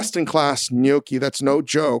a best-in-class gnocchi that's no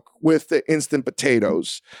joke with the instant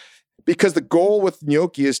potatoes. Because the goal with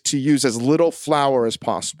gnocchi is to use as little flour as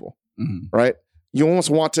possible, right? You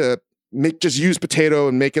almost want to just use potato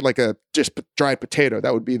and make it like a just dried potato.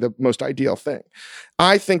 That would be the most ideal thing.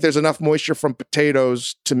 I think there's enough moisture from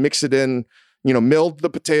potatoes to mix it in, milled the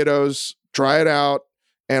potatoes, dry it out.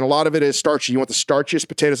 And a lot of it is starchy. You want the starchiest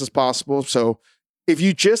potatoes as possible. So if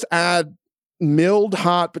you just add milled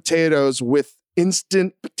hot potatoes with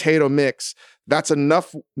instant potato mix, that's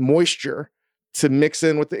enough moisture to mix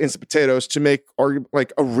in with the instant potatoes to make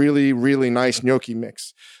like a really, really nice gnocchi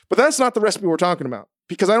mix. But that's not the recipe we're talking about.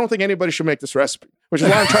 Because I don't think anybody should make this recipe, which is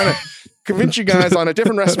why I'm trying to convince you guys on a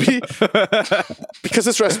different recipe, because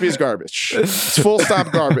this recipe is garbage. It's full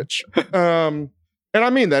stop garbage. And I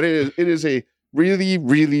mean that it is a really,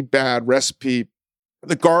 really bad recipe.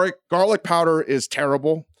 The garlic powder is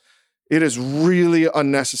terrible. It is really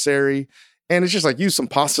unnecessary. And it's just like, use some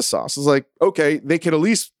pasta sauce. It's like, okay, they could at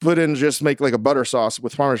least just make like a butter sauce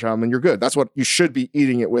with Parmesan and you're good. That's what you should be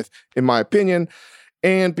eating it with, in my opinion.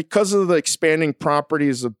 And because of the expanding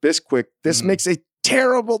properties of Bisquick, this makes a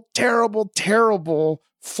terrible, terrible, terrible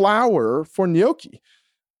flour for gnocchi.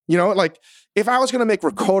 Like if I was going to make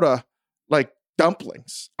ricotta, like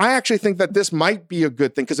dumplings, I actually think that this might be a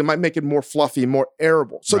good thing because it might make it more fluffy, more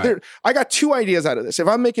airable. So I got 2 ideas out of this. If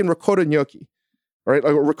I'm making ricotta gnocchi, right?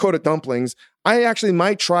 Like ricotta dumplings. I actually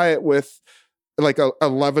might try it with like a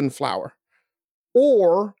leavened flour.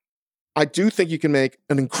 Or I do think you can make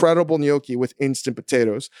an incredible gnocchi with instant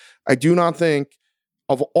potatoes. I do not think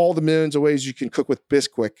of all the millions of ways you can cook with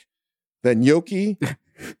Bisquick that gnocchi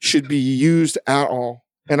should be used at all.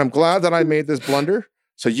 And I'm glad that I made this blunder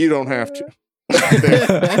so you don't have to.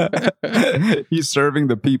 He's serving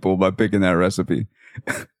the people by picking that recipe.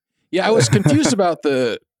 Yeah, I was confused about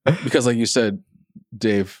because like you said,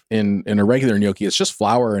 Dave, in a regular gnocchi, it's just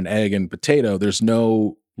flour and egg and potato. There's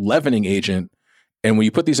no leavening agent. And when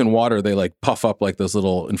you put these in water, they like puff up like those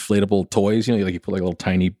little inflatable toys. You know, like you put like a little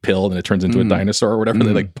tiny pill and it turns into a dinosaur or whatever.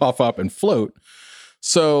 They like puff up and float.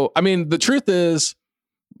 So, I mean, the truth is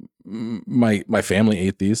my family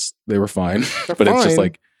ate these. They were fine. But it's just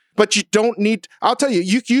like... But you don't need... I'll tell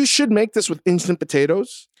you, you should make this with instant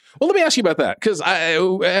potatoes. Well, let me ask you about that. Because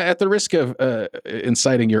at the risk of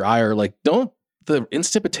inciting your ire, like, don't the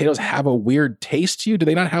instant potatoes have a weird taste to you? Do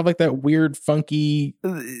they not have like that weird, funky,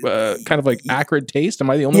 kind of like acrid taste? Am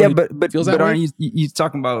I the only one who feels that way? Aren't you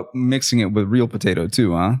talking about mixing it with real potato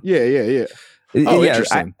too, huh? Yeah. Oh, yeah,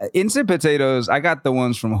 interesting. Instant potatoes, I got the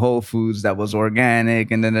ones from Whole Foods that was organic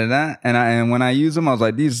and and when I use them, I was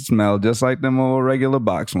like, these smell just like them old regular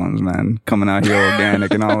box ones, man. Coming out here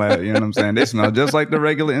organic and all that, you know what I'm saying? They smell just like the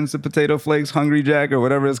regular instant potato flakes, Hungry Jack or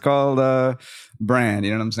whatever it's called, brand,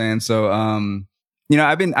 you know what I'm saying? So, you know,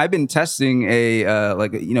 I've been testing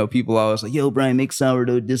people always like, yo, Brian, make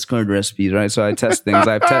sourdough discard recipes, right? So I test things.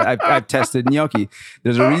 I've tested gnocchi.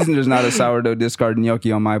 There's a reason there's not a sourdough discard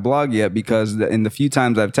gnocchi on my blog yet, because in the few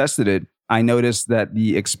times I've tested it, I noticed that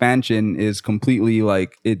the expansion is completely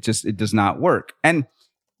like, it does not work. And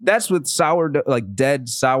that's with sourdough, like dead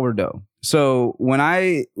sourdough. So when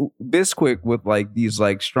Bisquick with like these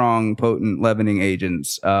like strong, potent leavening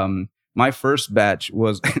agents, my first batch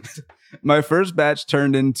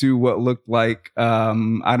turned into what looked like,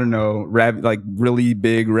 I don't know, like really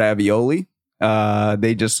big ravioli.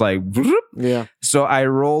 They just like, yeah. So I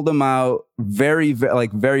rolled them out very,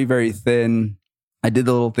 very thin. I did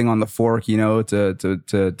the little thing on the fork, you know,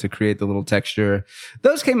 to create the little texture.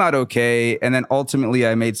 Those came out okay. And then ultimately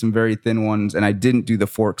I made some very thin ones and I didn't do the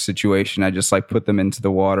fork situation. I just like put them into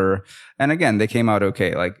the water. And again, they came out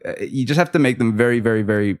okay. Like you just have to make them very, very,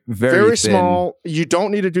 very, very thin. Small. You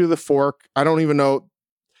don't need to do the fork. I don't even know.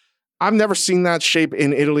 I've never seen that shape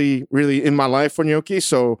in Italy really in my life for gnocchi.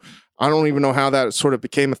 So I don't even know how that sort of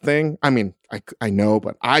became a thing. I mean, I know,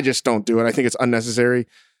 but I just don't do it. I think it's unnecessary.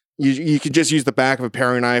 You can just use the back of a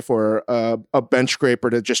paring knife or a bench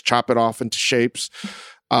scraper to just chop it off into shapes.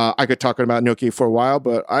 I could talk about gnocchi for a while,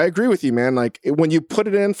 but I agree with you, man. Like when you put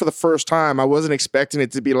it in for the first time, I wasn't expecting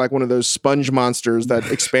it to be like one of those sponge monsters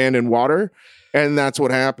that expand in water. And that's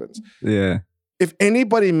what happens. Yeah. If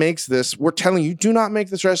anybody makes this, we're telling you, do not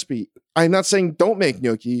make this recipe. I'm not saying don't make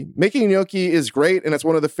gnocchi. Making gnocchi is great, and it's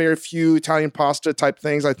one of the very few Italian pasta type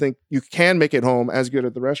things I think you can make at home as good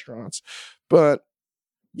at the restaurants. But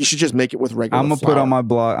you should just make it with regular flour. Put on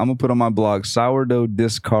my blog sourdough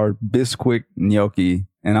discard Bisquick gnocchi,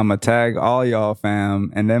 and I'm gonna tag all y'all,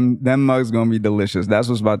 fam. And them mugs gonna be delicious. That's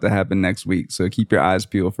what's about to happen next week. So keep your eyes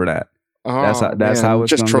peeled for that. Oh, that's how it's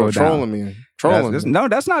just gonna go trolling down. Me. Trolling me. No,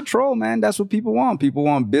 that's not troll, man. That's what people want. People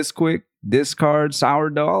want Bisquick, discard,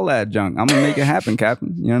 sourdough, all that junk. I'm gonna make it happen,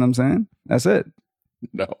 Captain. You know what I'm saying? That's it.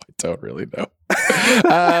 No, I don't really know.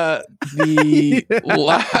 The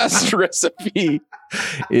last recipe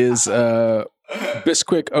is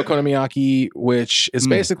Bisquick okonomiyaki, which is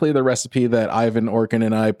basically the recipe that Ivan Orkin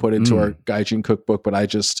and I put into our Gaijin cookbook. But I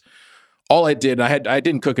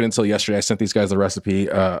didn't cook it until yesterday. I sent these guys the recipe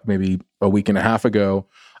maybe a week and a half ago.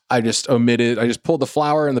 I just pulled the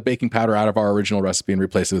flour and the baking powder out of our original recipe and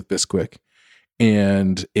replaced it with Bisquick.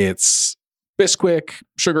 And it's Bisquick,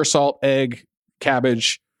 sugar, salt, egg,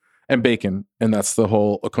 cabbage, and bacon. And that's the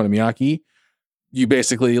whole okonomiyaki. You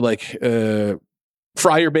basically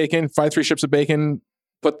fry your bacon, fry 3 strips of bacon,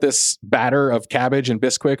 put this batter of cabbage and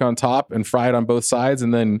Bisquick on top and fry it on both sides,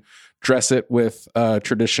 and then dress it with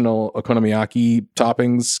traditional okonomiyaki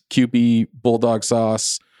toppings, Kewpie, bulldog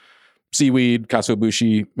sauce, seaweed,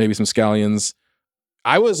 katsuobushi, maybe some scallions.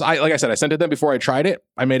 Like I said, I sent it them before I tried it.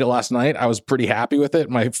 I made it last night. I was pretty happy with it.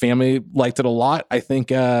 My family liked it a lot. I think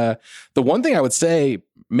the one thing I would say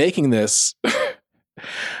making this,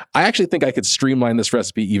 I actually think I could streamline this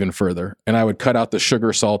recipe even further, and I would cut out the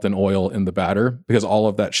sugar, salt, and oil in the batter because all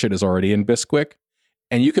of that shit is already in Bisquick.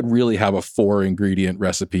 And you could really have a 4-ingredient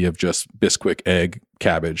recipe of just Bisquick, egg,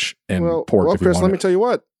 cabbage, and pork. Well, Chris, let me tell you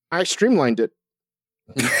what. I streamlined it.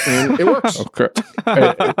 And it works. Okay.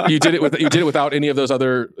 You did it without any of those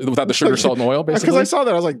without the sugar, salt, and oil, basically. Because I saw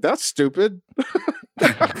that, I was like, "That's stupid."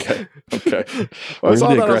 Okay. Well, I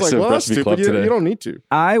saw that, I was like, "Well, that's Recipe stupid. Club You today. don't need to."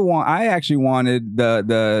 I actually wanted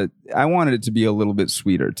I wanted it to be a little bit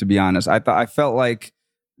sweeter, to be honest. I felt like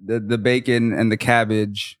the bacon and the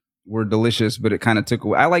cabbage were delicious, but it kind of took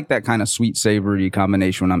away. I like that kind of sweet savory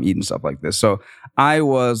combination when I'm eating stuff like this. So I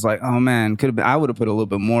was like, oh man, I would have put a little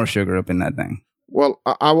bit more sugar up in that thing. Well,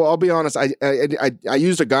 I'll be honest. I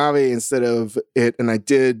used agave instead of it, and I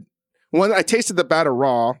did. When I tasted the batter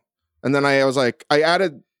raw, and then I was like, I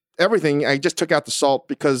added everything. I just took out the salt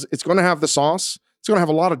because it's going to have the sauce. It's going to have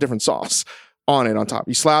a lot of different sauce on it on top.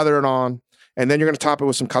 You slather it on, and then you're going to top it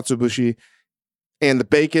with some katsuobushi and the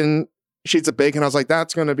bacon, sheets of bacon. I was like,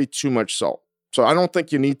 that's going to be too much salt. So I don't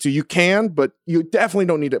think you need to. You can, but you definitely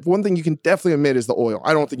don't need it. One thing you can definitely omit is the oil.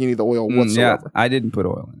 I don't think you need the oil whatsoever. Yeah, I didn't put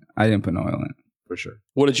oil in it. I didn't put no oil in it, for sure.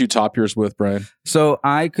 What did you top yours with, Brian? So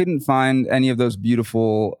I couldn't find any of those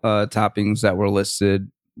beautiful toppings that were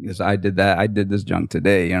listed because I did that. I did this junk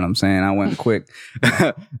today. You know what I'm saying? I went quick.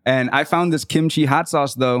 And I found this kimchi hot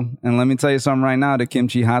sauce, though. And let me tell you something right now. The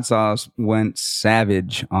kimchi hot sauce went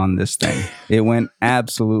savage on this thing. It went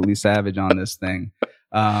absolutely savage on this thing.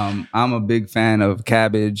 I'm a big fan of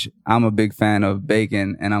cabbage. I'm a big fan of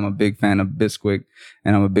bacon, and I'm a big fan of Bisquick,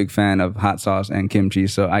 and I'm a big fan of hot sauce and kimchi.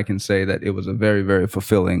 So I can say that it was a very, very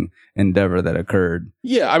fulfilling endeavor that occurred.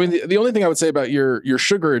 Yeah, I mean, the only thing I would say about your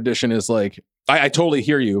sugar addition is like, I totally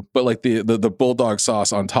hear you, but like the bulldog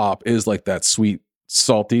sauce on top is like that sweet,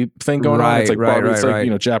 salty thing going on. It's like it's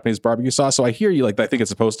like Japanese barbecue sauce. So I hear you. Like, I think it's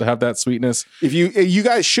supposed to have that sweetness. If you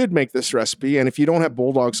guys should make this recipe, and if you don't have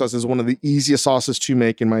bulldog sauce, it's one of the easiest sauces to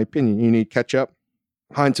make, in my opinion. You need ketchup,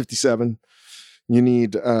 Heinz 57. You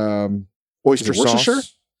need oyster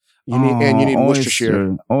sauce. You need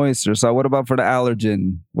Worcestershire. Oyster. So what about for the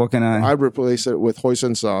allergen? What can I? I'd replace it with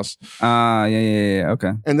hoisin sauce. Yeah.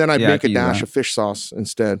 Okay. And then I'd make a dash of fish sauce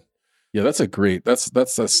instead. Yeah, that's a great. That's and then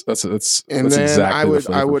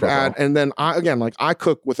exactly I would add, and then I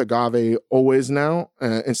cook with agave always now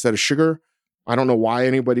instead of sugar. I don't know why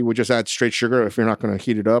anybody would just add straight sugar if you're not going to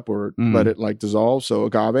heat it up or let it like dissolve. So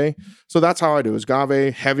agave. So that's how I do is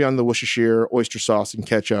agave, heavy on the Worcestershire, oyster sauce, and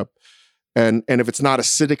ketchup. And if it's not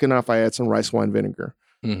acidic enough, I add some rice wine vinegar.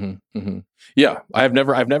 Mm-hmm, mm-hmm. Yeah, I've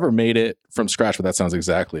never made it from scratch, but that sounds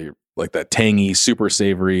exactly like that tangy, super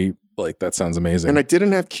savory. Like that sounds amazing. And I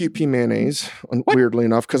didn't have QP mayonnaise, weirdly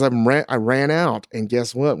enough, because I ran out. And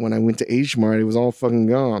guess what? When I went to H Mart, it was all fucking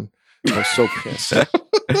gone. I was so pissed. I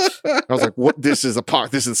was like, "What? This is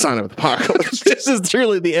the sign of the apocalypse. This is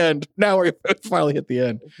truly the end. Now we're finally hit the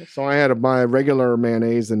end." So I had to buy regular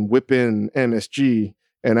mayonnaise and whip in MSG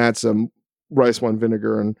and add some rice wine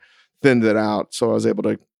vinegar and thinned it out. So I was able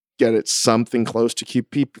to get it something close to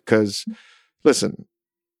QP because, listen,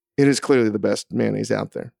 it is clearly the best mayonnaise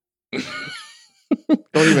out there.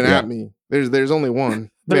 Don't even at me. There's only one.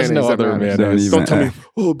 There's no other mayonnaise. Don't tell me,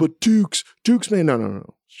 oh, but Duke's man.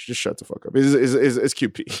 No. Just shut the fuck up. It's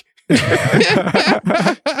QP.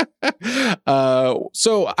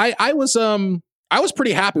 So I was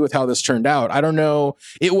pretty happy with how this turned out. I don't know.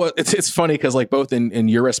 It's funny because like both in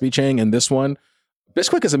your recipe, Chang, and this one,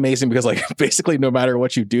 Bisquick is amazing because like basically no matter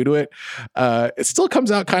what you do to it, it still comes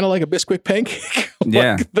out kind of like a Bisquick pancake.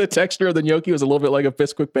 Yeah. The texture of the gnocchi was a little bit like a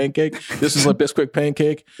Bisquick pancake. This is a Bisquick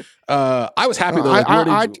pancake. I was happy though.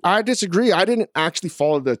 I disagree. I didn't actually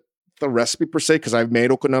follow the recipe per se because I've made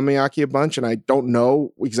okonomiyaki a bunch and I don't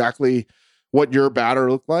know exactly what your batter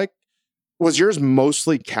looked like. Was yours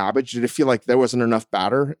mostly cabbage? Did it feel like there wasn't enough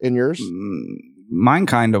batter in yours? Mine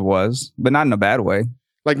kind of was, but not in a bad way.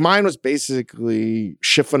 Like mine was basically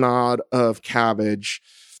chiffonade of cabbage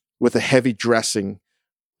with a heavy dressing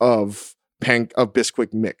of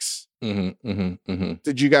Bisquick mix.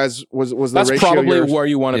 Did you guys was the that's ratio probably yours? Where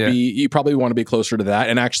you want to be? You probably want to be closer to that.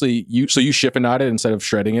 And actually, you chiffonade it instead of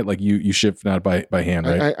shredding it. Like you chiffonade by hand,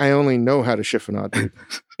 right? I only know how to chiffonade, dude.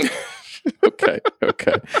 Okay.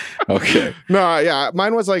 No, yeah,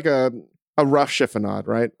 mine was like a rough chiffonade,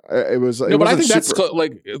 right? It was. No, but I think that's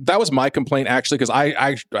like that was my complaint actually because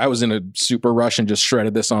I was in a super rush and just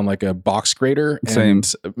shredded this on like a box grater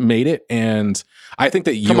and made it. And I think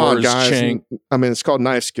that come on, yours, guys. Chang, I mean, it's called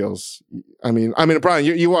knife skills. I mean, Brian,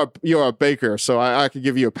 you are a baker, so I could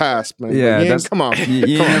give you a pass, man. Yeah, come on.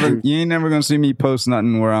 You ain't never gonna see me post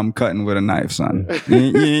nothing where I'm cutting with a knife, son. I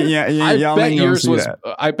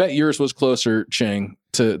bet yours was closer, Chang,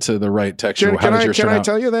 to the right texture. Can I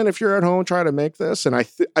tell you then, if you're at home, try to make this, and I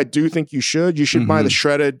do think you should buy the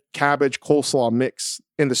shredded cabbage coleslaw mix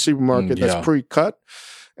in the supermarket that's pre-cut,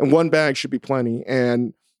 and one bag should be plenty.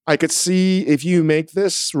 And I could see if you make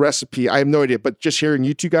this recipe, I have no idea, but just hearing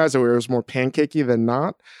you two guys, where it was more pancakey than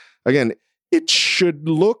not, again, it should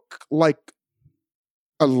look like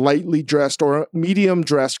a lightly dressed or a medium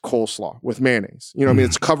dressed coleslaw with mayonnaise. You know what I mean?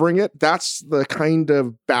 It's covering it. That's the kind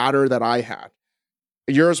of batter that I had.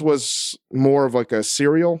 Yours was more of like a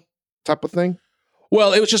cereal type of thing.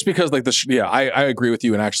 Well, it was just because like I agree with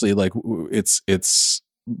you. And actually like it's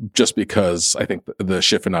just because I think the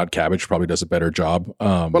chiffonade cabbage probably does a better job.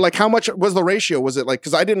 But like how much was the ratio? Was it like,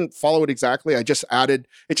 because I didn't follow it exactly. I just added,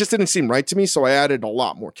 it just didn't seem right to me. So I added a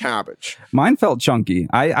lot more cabbage. Mine felt chunky.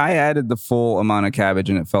 I added the full amount of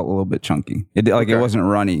cabbage and it felt a little bit chunky. It wasn't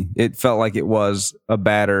runny. It felt like it was a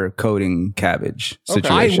batter coating cabbage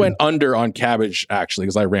situation. I went under on cabbage actually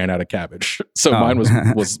because I ran out of cabbage. So mine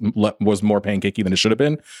was more pancakey than it should have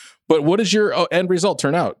been. But what does your end result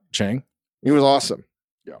turn out, Chang? It was awesome.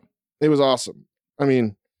 It was awesome. I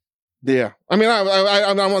mean, yeah. I mean,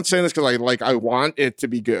 I'm not saying this because I want it to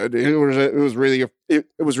be good. It was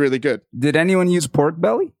really good. Did anyone use pork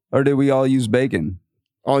belly, or did we all use bacon?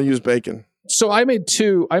 All use bacon. So I made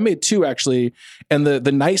two actually, and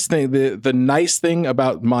the nice thing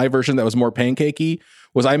about my version that was more pancakey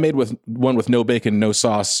was I made one with no bacon, no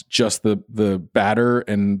sauce, just the batter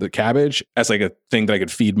and the cabbage as like a thing that I could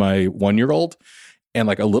feed my 1-year-old. And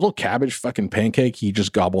like a little cabbage fucking pancake, he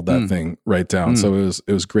just gobbled that thing right down. So it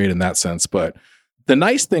was great in that sense. But the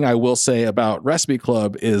nice thing I will say about Recipe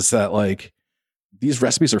Club is that like these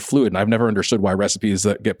recipes are fluid, and I've never understood why recipes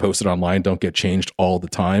that get posted online don't get changed all the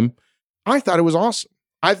time. I thought it was awesome.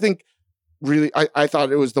 I think really, I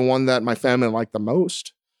thought it was the one that my family liked the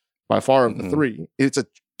most by far of the three. It's a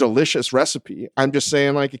delicious recipe. I'm just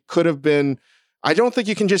saying like it could have been. I don't think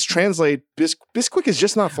you can just translate Bisquick is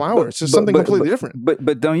just not flour. It's just something completely different.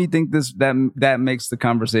 But don't you think that makes the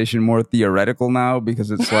conversation more theoretical now? Because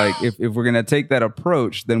it's like if we're gonna take that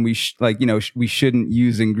approach, then we shouldn't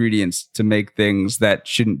use ingredients to make things that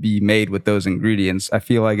shouldn't be made with those ingredients. I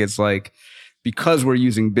feel like it's like because we're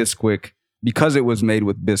using Bisquick, because it was made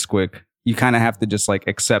with Bisquick, you kind of have to just like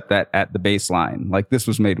accept that at the baseline. Like this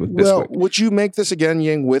was made with Bisquick. Well, would you make this again,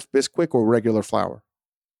 Ying, with Bisquick or regular flour?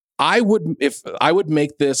 I would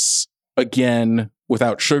make this again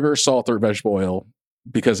without sugar, salt, or vegetable oil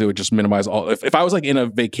because it would just minimize all. If I was like in a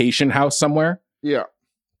vacation house somewhere, yeah.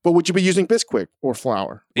 But would you be using Bisquick or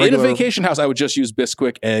flour? In a vacation house, I would just use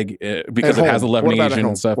Bisquick egg because it has the leavening agent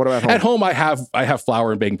and stuff. What about at home? I have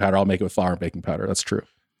flour and baking powder. I'll make it with flour and baking powder. That's true.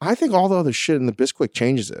 I think all the other shit in the Bisquick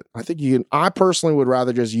changes it. I think I personally would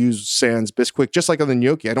rather just use sans Bisquick, just like on the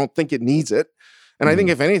gnocchi. I don't think it needs it. And I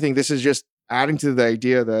think if anything, this is just adding to the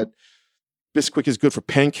idea that Bisquick is good for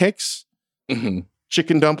pancakes,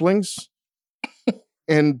 chicken dumplings,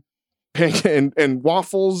 and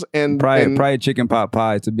waffles, and probably chicken pot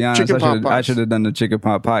pie. To be honest, I should have done the chicken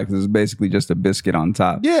pot pie because it's basically just a biscuit on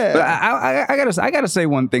top. Yeah, but I gotta say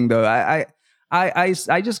one thing though.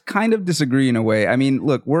 I just kind of disagree in a way. I mean,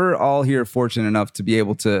 look, we're all here fortunate enough to be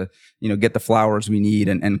able to, get the flours we need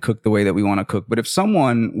and cook the way that we want to cook. But if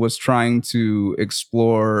someone was trying to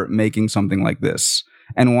explore making something like this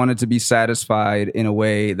and wanted to be satisfied in a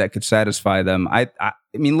way that could satisfy them, I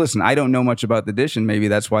mean, listen, I don't know much about the dish, and maybe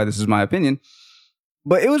that's why this is my opinion.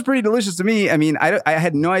 But it was pretty delicious to me. I mean, I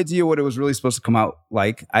had no idea what it was really supposed to come out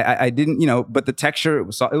like. I didn't, but the texture, it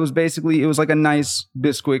was like a nice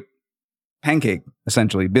Bisquick pancake,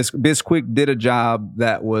 essentially. Bisquick did a job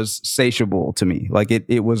that was satiable to me. Like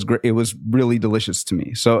it was great. It was really delicious to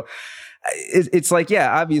me. So it's like,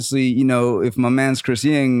 yeah, obviously, if my man's Chris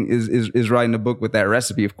Ying is writing a book with that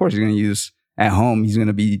recipe, of course he's going to use at home. He's going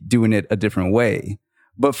to be doing it a different way.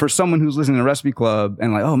 But for someone who's listening to Recipe Club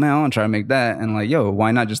and like, oh man, I want to try to make that, and like, yo,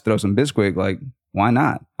 why not just throw some Bisquick? Like, why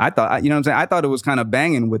not? I thought, what I'm saying? I thought it was kind of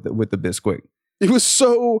banging with the Bisquick. It was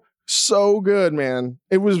so good, man.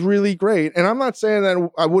 It was really great. And I'm not saying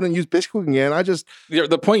that I wouldn't use Bisquick again.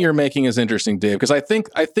 The point you're making is interesting, Dave, because I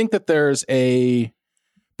think that there's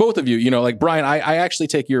both of you, like Brian, I actually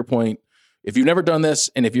take your point. If you've never done this,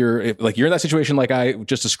 and if you're in that situation like I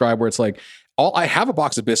just described, where it's like, I have a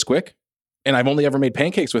box of Bisquick and I've only ever made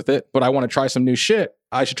pancakes with it, but I want to try some new shit,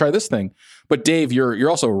 I should try this thing. But Dave, you're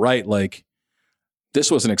also right. Like, this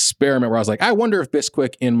was an experiment where I was like, I wonder if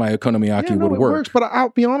Bisquick in my okonomiyaki would work. Works, but I'll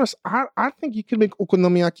be honest, I think you could make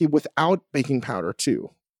okonomiyaki without baking powder too,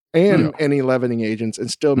 and any leavening agents, and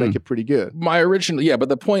still make it pretty good. But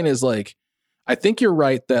the point is, like, I think you're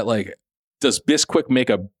right that, like, does Bisquick make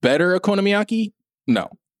a better okonomiyaki? No.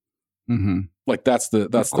 Like that's the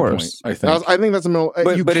point. I think. I think that's a middle.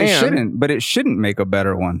 But it shouldn't make a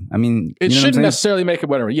better one. I mean, it shouldn't necessarily make a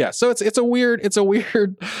better one. Yeah. So it's a weird because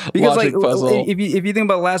logic puzzle. If you think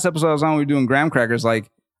about last episode I was on, we were doing graham crackers.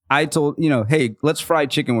 Like, I told, hey, let's fry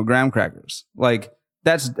chicken with graham crackers. Like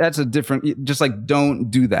that's a different, just like,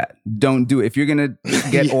 don't do that. Don't do it. If you're going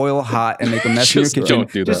to get oil hot and make a mess in your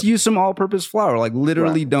kitchen, just use some all-purpose flour. Like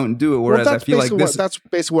literally don't do it. Whereas I feel like that's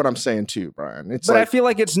basically what I'm saying too, Brian. But I feel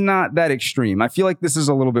like it's not that extreme. I feel like this is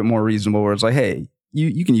a little bit more reasonable where it's like, hey,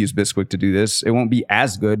 you can use Bisquick to do this. It won't be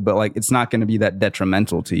as good, but like, it's not going to be that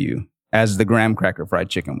detrimental to you as the graham cracker fried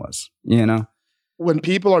chicken was, When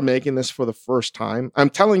people are making this for the first time, I'm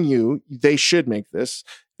telling you, they should make this.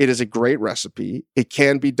 It is a great recipe. It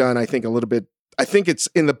can be done, I think, a little bit. I think it's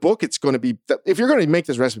in the book. It's going to be, if you're going to make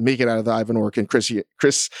this recipe, make it out of the Ivan Ork and Chris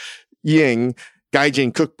Ying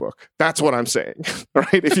Gaijin cookbook. That's what I'm saying,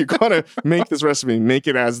 right? If you're going to make this recipe, make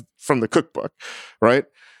it as from the cookbook, right?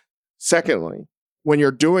 Secondly, when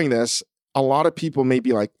you're doing this, a lot of people may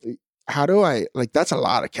be like, how do I, like, that's a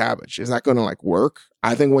lot of cabbage. Is that going to like work?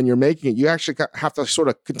 I think when you're making it, you actually have to sort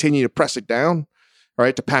of continue to press it down,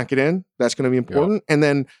 right? To pack it in. That's going to be important. Yeah. And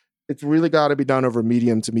then it's really got to be done over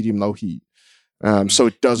medium to medium low heat. So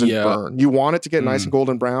it doesn't burn. You want it to get nice and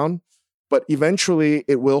golden brown, but eventually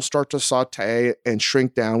it will start to saute and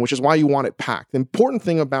shrink down, which is why you want it packed. The important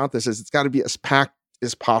thing about this is it's got to be as packed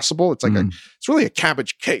as possible. It's like it's really a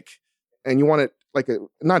cabbage cake, and you want it like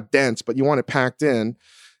not dense, but you want it packed in.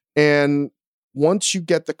 And once you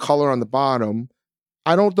get the color on the bottom,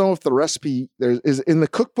 I don't know if the recipe there is in the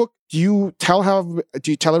cookbook. Do you tell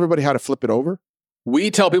everybody how to flip it over?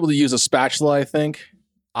 We tell people to use a spatula, I think.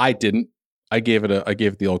 I didn't. I gave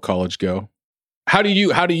it the old college go. How do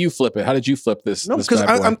you flip it? How did you flip this? No, because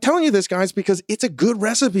I'm telling you this, guys, because it's a good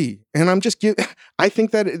recipe. And I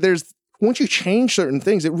think that once you change certain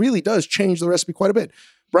things, it really does change the recipe quite a bit.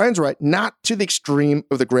 Brian's right, not to the extreme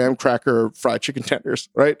of the graham cracker fried chicken tenders,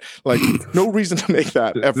 right? Like, no reason to make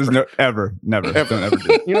that ever. Never. Don't ever do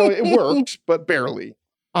it. It worked, but barely.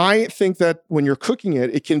 I think that when you're cooking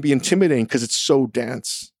it, it can be intimidating because it's so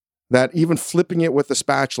dense that even flipping it with a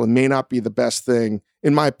spatula may not be the best thing,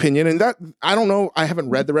 in my opinion. And that, I don't know, I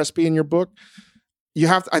haven't read the recipe in your book.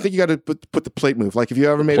 I think you got to put the plate move. Like if you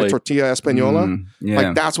ever made a tortilla española,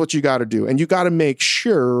 like that's what you got to do. And you got to make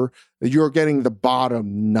sure that you're getting the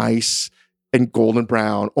bottom nice and golden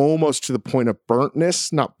brown, almost to the point of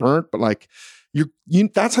burntness, not burnt, but like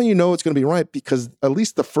that's how you know it's going to be right, because at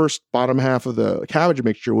least the first bottom half of the cabbage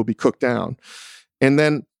mixture will be cooked down. And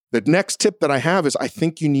then the next tip that I have is I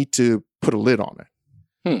think you need to put a lid on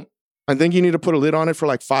it. I think you need to put a lid on it for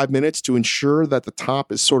like 5 minutes to ensure that the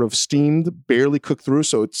top is sort of steamed, barely cooked through.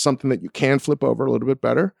 So it's something that you can flip over a little bit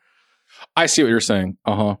better. I see what you're saying.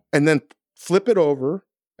 And then flip it over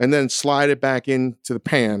and then slide it back into the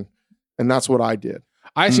pan. And that's what I did.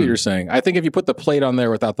 I see what you're saying. I think if you put the plate on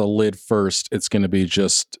there without the lid first, it's going to be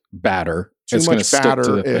just batter. It's going to stick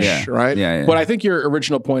to the pan, right? Yeah. But I think your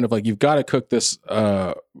original point of like, you've got to cook this,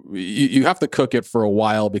 you have to cook it for a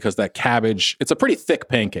while because that cabbage, it's a pretty thick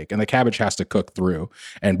pancake and the cabbage has to cook through.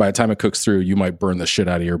 And by the time it cooks through, you might burn the shit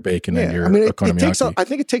out of your bacon and your okonomiyaki. I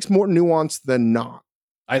think it takes more nuance than not.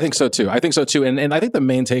 I think so too. And I think the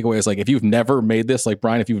main takeaway is like, if you've never made this, like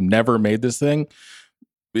Brian, if you've never made this thing,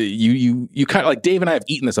 you kind of like Dave and I have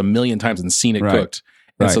eaten this a million times and seen it cooked.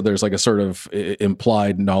 And so there's like a sort of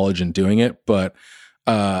implied knowledge in doing it. But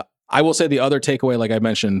I will say the other takeaway, like I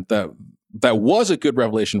mentioned, that was a good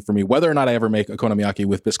revelation for me. Whether or not I ever make okonomiyaki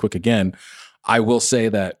with Bisquick again, I will say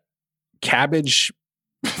that cabbage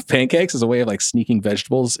pancakes is a way of like sneaking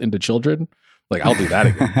vegetables into children. Like I'll do that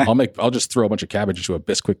again. I'll just throw a bunch of cabbage into a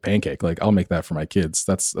Bisquick pancake. Like I'll make that for my kids.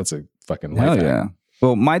 That's a fucking life hack. Yeah.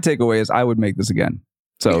 Well, my takeaway is I would make this again.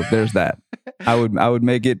 So there's that. I would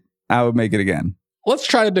make it. I would make it again. Let's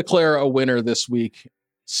try to declare a winner this week,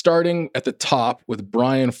 starting at the top with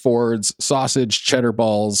Brian Ford's sausage cheddar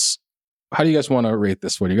balls. How do you guys want to rate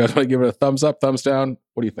this one? You guys want to give it a thumbs up, thumbs down?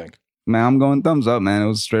 What do you think? Man, I'm going thumbs up, man. It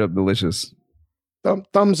was straight up delicious.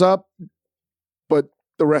 Thumbs up, but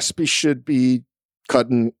the recipe should be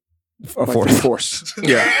cut in a fourth.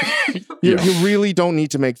 Yeah. You really don't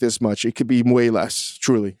need to make this much. It could be way less,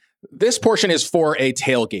 truly. This portion is for a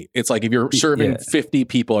tailgate. It's like if you're serving 50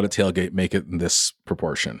 people at a tailgate, make it in this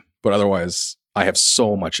proportion. But otherwise, I have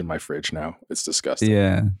so much in my fridge now. It's disgusting.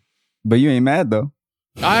 Yeah. But you ain't mad, though.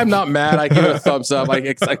 I'm not mad. I give it a thumbs up. I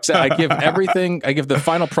give everything. I give the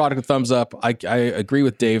final product a thumbs up. I agree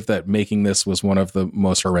with Dave that making this was one of the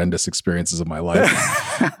most horrendous experiences of my life.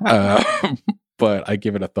 But I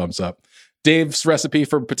give it a thumbs up. Dave's recipe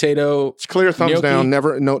for potato. It's clear thumbs gnocchi. Down.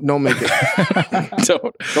 Never, no, make it.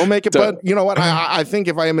 don't make it. But you know what? I think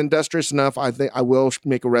if I am industrious enough, I think I will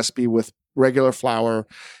make a recipe with regular flour,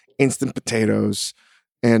 instant potatoes,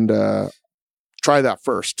 and try that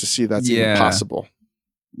first to see that's even possible.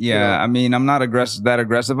 Yeah, I mean, I'm not that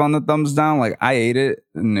aggressive on the thumbs down. Like, I ate it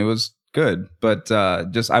and it was good, but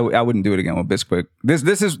just I wouldn't do it again with Bisquick.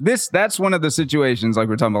 That's one of the situations like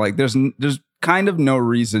we're talking about. Like, there's kind of no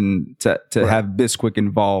reason to have Bisquick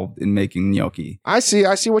involved in making gnocchi. I see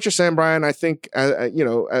what you're saying, Brian. I think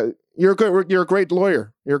you're a great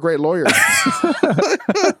lawyer. You're a great lawyer.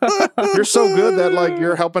 You're so good that like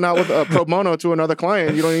you're helping out with pro bono to another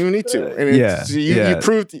client. You don't even need to. And you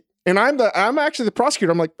proved. And I'm actually the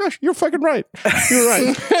prosecutor. I'm like, gosh, you're fucking right. You're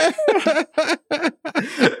right.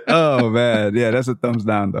 Oh man, yeah, that's a thumbs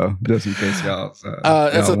down though. Just in case y'all.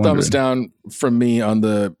 That's a thumbs down from me on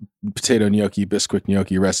the potato gnocchi, Bisquick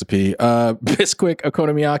gnocchi recipe. Bisquick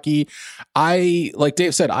okonomiyaki. I, like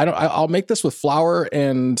Dave said, I'll make this with flour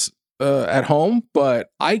and at home,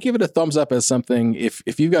 but I give it a thumbs up as something.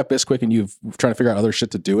 If you've got Bisquick and you've trying to figure out other shit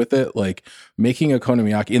to do with it, like making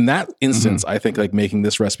okonomiyaki in that instance, I think like making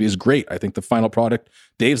this recipe is great. I think the final product,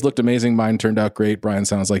 Dave's looked amazing. Mine turned out great. Brian,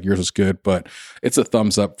 sounds like yours was good, but it's a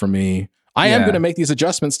thumbs up for me. I am going to make these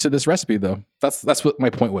adjustments to this recipe though. That's what my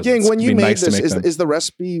point was. Yeah, when you made this, is the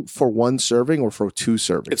recipe for one serving or for two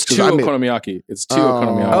servings? It's two okonomiyaki. It's two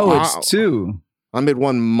okonomiyaki. Oh, it's two. I made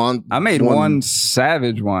one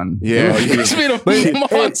savage one. Yeah, you just made a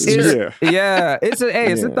monster. It's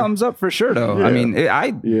a thumbs up for sure though. Yeah. I mean,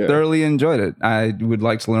 I thoroughly enjoyed it. I would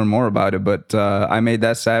like to learn more about it, but I made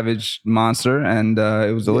that savage monster and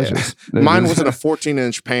it was delicious. Yeah. Mine was in a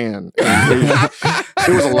 14-inch pan. It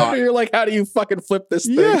was a lot. You're like, how do you fucking flip this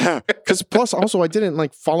thing? Yeah, because plus also I didn't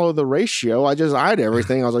like follow the ratio. I just eyed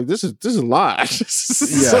everything. I was like, this is a lot.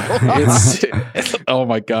 Oh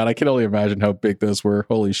my god, I can only imagine how big those were.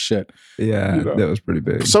 Holy shit. Yeah, that was pretty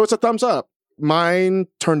big. So it's a thumbs up. Mine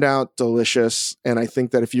turned out delicious. And I think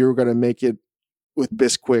that if you were going to make it with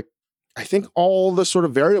Bisquick, I think all the sort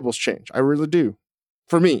of variables change. I really do.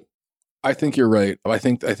 For me. I think you're right. I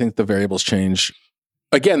think the variables change.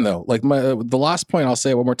 Again, though, like the last point, I'll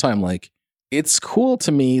say it one more time. Like, it's cool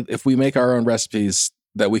to me if we make our own recipes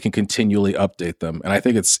that we can continually update them. And I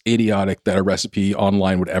think it's idiotic that a recipe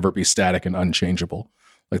online would ever be static and unchangeable.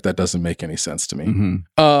 Like, that doesn't make any sense to me.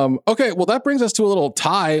 Mm-hmm. Okay, well, that brings us to a little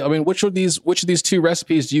tie. I mean, which of these two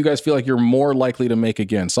recipes do you guys feel like you're more likely to make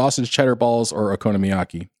again? Sausage cheddar balls or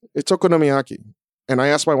okonomiyaki? It's okonomiyaki. And I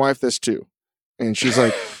asked my wife this too. And she's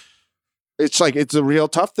like, it's a real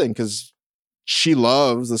tough thing because she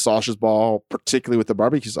loves the sausage ball, particularly with the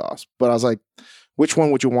barbecue sauce. But I was like, which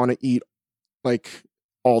one would you want to eat like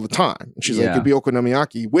all the time? And she's like, it'd be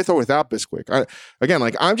okonomiyaki with or without Bisquick.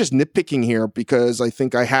 I'm just nitpicking here because I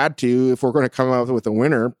think I had to, if we're going to come out with a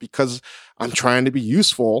winner, because I'm trying to be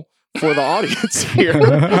useful for the audience here.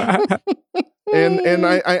 and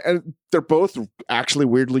I they're both actually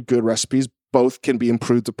weirdly good recipes. Both can be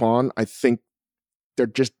improved upon. I think they're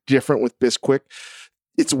just different with Bisquick.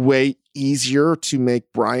 It's way easier to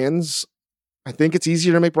make Brian's. I think it's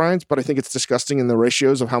easier to make Brian's, but I think it's disgusting in the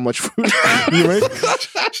ratios of how much food you make.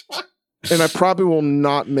 And I probably will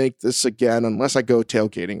not make this again unless I go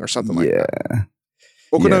tailgating or something like that.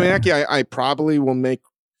 Okonomiyaki, I probably will make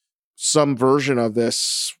some version of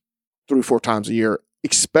this 3 or 4 times a year,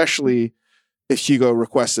 especially if Hugo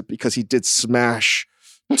requests it because he did smash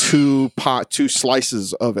 2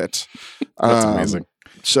 slices of it. That's amazing.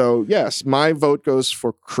 So yes, my vote goes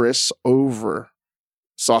for Chris over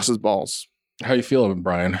sausage balls. How you feeling,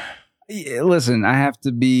 Brian? Yeah, listen, I have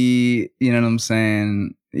to be, you know what I'm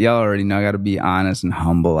saying? Y'all already know I got to be honest and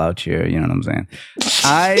humble out here. You know what I'm saying?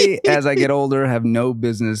 As I get older, have no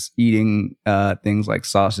business eating things like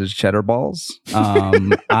sausage cheddar balls.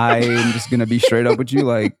 I'm just going to be straight up with you.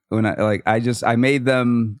 Like when I made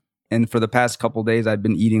them. And for the past couple days, I'd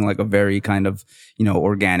been eating like a very kind of,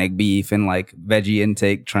 organic beef and like veggie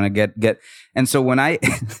intake, trying to get. And so when I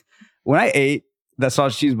ate that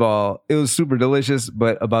sausage cheese ball, it was super delicious.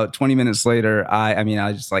 But about 20 minutes later, I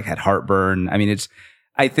just like had heartburn. I mean,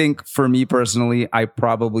 I think for me personally, I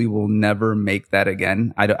probably will never make that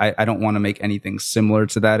again. I don't want to make anything similar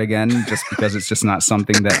to that again, just because it's just not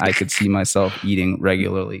something that I could see myself eating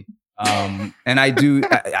regularly. And I do,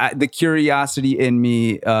 the curiosity in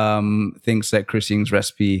me thinks that Chris Ying's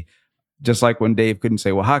recipe, just like when Dave couldn't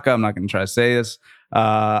say Oaxaca, I'm not going to try to say this.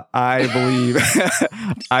 I believe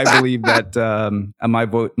that my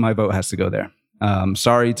vote has to go there.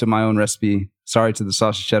 Sorry to my own recipe. Sorry to the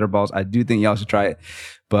sausage cheddar balls. I do think y'all should try it,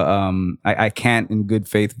 but I can't in good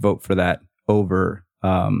faith vote for that over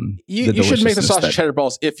You should make the sausage that- cheddar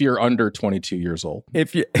balls if you're under 22 years old.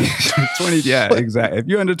 If you 20, yeah, exactly. If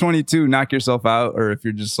you're under 22, knock yourself out, or if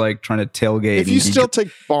you're just like trying to tailgate. If you still take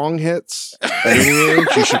bong hits at any age,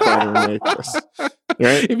 you should probably make this.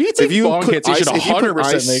 Right? If you take bong hits, you should if you put 100%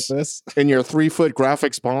 ice make this. in your 3-foot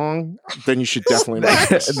graphics bong, then you should definitely make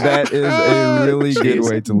this. that is a really good Jeez.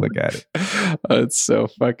 way to look at it. It's so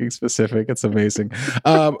fucking specific. It's amazing.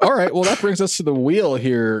 All right. Well, that brings us to the wheel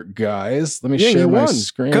here, guys. Let me Yeah, share you my won.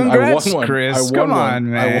 screen. Congrats, I won one. Chris. I won Come one. on,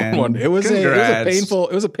 man. I won one. It was Congrats.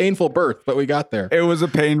 a painful birth, but we got there. It was a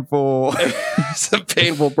painful. It's a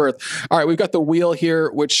painful birth. All right, we've got the wheel here,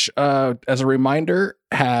 which, as a reminder,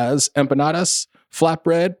 has empanadas,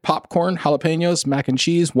 flatbread, popcorn, jalapenos, mac and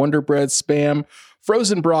cheese, Wonder Bread, Spam,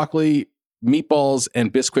 frozen broccoli, meatballs,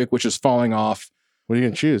 and Bisquick, which is falling off. What are you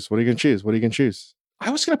going to choose? What are you going to choose? What are you going to choose? I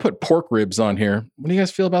was going to put pork ribs on here. What do you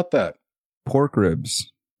guys feel about that? Pork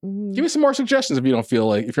ribs. Give me some more suggestions if you're not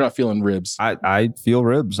feeling ribs. I feel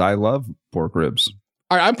ribs. I love pork ribs.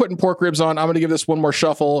 All right, I'm putting pork ribs on. I'm going to give this one more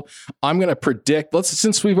shuffle. I'm going to predict.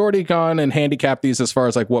 Since we've already gone and handicapped these as far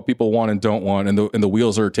as like what people want and don't want, and the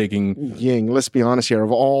wheels are taking. Ying, let's be honest here.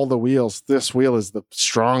 Of all the wheels, this wheel is the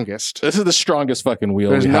strongest. This is the strongest fucking wheel.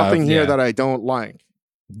 There's we nothing have. here yeah. that I don't like.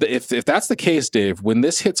 If that's the case, Dave, when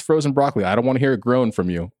this hits frozen broccoli, I don't want to hear a groan from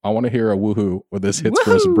you. I want to hear a woohoo when this hits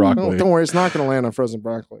frozen Woohoo! broccoli. Don't worry, it's not going to land on frozen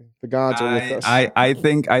broccoli. The gods are with us. I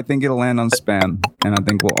think it'll land on Spam, and I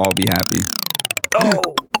think we'll all be happy.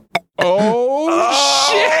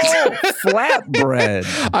 Oh, shit!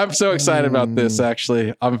 Flatbread. I'm so excited about this.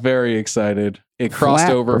 Actually, I'm very excited. It crossed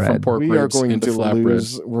over from Flatbread. pork we are ribs going into to flatbread.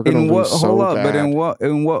 lose. We're going In to what? lose so Hold up, bad. but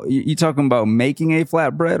in what? You talking about making a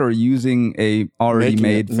flatbread or using a already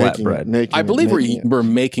made flatbread? I believe we're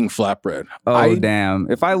making flatbread. Oh damn!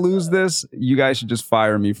 If I lose this, you guys should just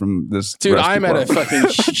fire me from this. Dude, recipe I'm at a club. fucking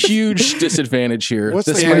huge disadvantage here. What's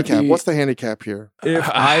This the might handicap? be- What's the handicap here? If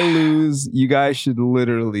I lose, you guys should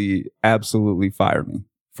literally absolutely fire me.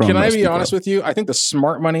 From Can I Recipe be Club. honest with you? I think the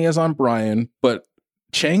smart money is on Brian, but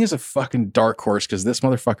Chang is a fucking dark horse because this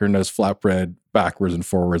motherfucker knows flatbread backwards and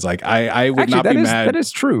forwards. Like I would Actually, not be mad. that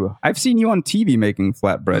is true. I've seen you on TV making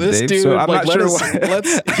flatbread, This Dave. dude, so I'm like, not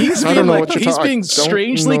sure. he's I don't being know like, what you're he's talking- being I don't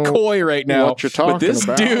strangely know coy right now. what you're talking but this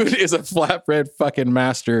about. dude is a flatbread fucking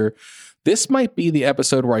master. This might be the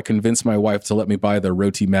episode where I convince my wife to let me buy the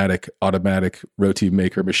Rotimatic automatic roti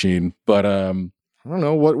maker machine. But I don't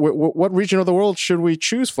know what region of the world should we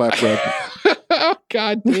choose flatbread. oh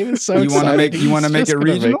god, David's so You wanna excited. make- you wanna He's make just it gonna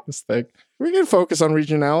regional? make this thing. We can focus on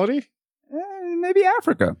regionality, Maybe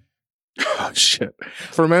Africa. Oh shit.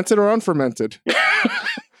 fermented or unfermented.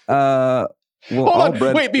 Well, Hold all on.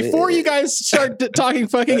 bread- Wait, before you guys start talking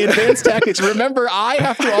fucking advanced tactics, remember I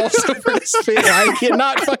have to also participate. I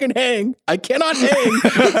cannot fucking hang. I cannot hang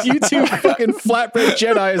with you two fucking flatbread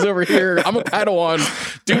Jedis over here. I'm a Padawan.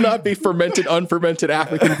 Do not be fermented, unfermented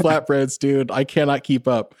African flatbreads, dude. I cannot keep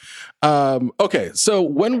up. Okay, so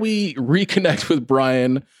when we reconnect with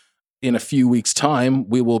Brian in a few weeks' time,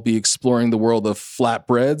 we will be exploring the world of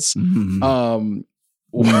flatbreads. Mhm.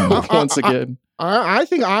 Once again. I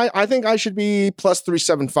think I should be plus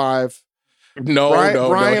 375. No, Brian, no,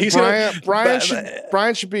 Brian, no. He's Brian, gonna,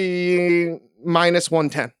 Brian should be minus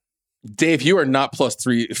 110. Dave, you are not plus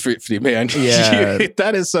 350, man. Yeah.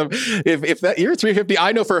 That is some. If that you're 350,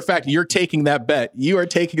 I know for a fact you're taking that bet. You are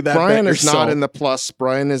taking that Brian bet is yourself. not in the plus.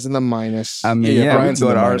 Brian is in the minus. I mean, Yeah, yeah, we Brian's could go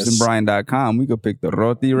in to the minus. arsonbrian.com. We could pick the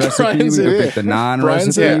roti recipe. Brian's We could in- pick the naan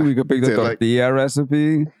Brian's recipe. in- We could pick the Dude, like- tortilla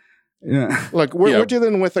recipe. Yeah. Look, we're Yeah.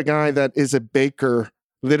 dealing with a guy that is a baker,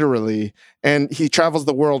 literally, and he travels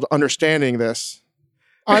the world understanding this.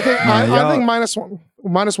 I think I y'all- think minus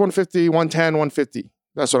 150, 110, 150.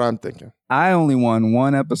 That's what I'm thinking. I only won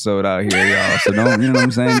one episode out here, y'all. So don't, you know what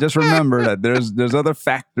I'm saying? Just remember that there's other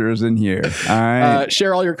factors in here. All right.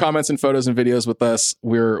 Share all your comments and photos and videos with us.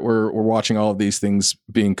 We're watching all of these things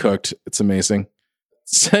being cooked. It's amazing.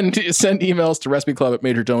 Send emails to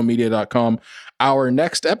respieclub@majordomomedia.com. Our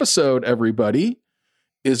next episode, everybody,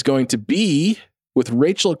 is going to be with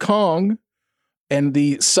Rachel Kong, and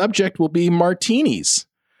the subject will be martinis.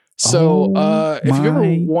 So if you ever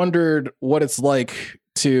my. wondered what it's like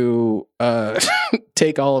to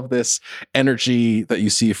take all of this energy that you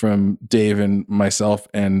see from Dave and myself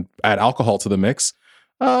and add alcohol to the mix,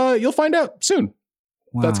 you'll find out soon.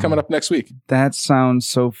 That's Wow. coming up next week. That sounds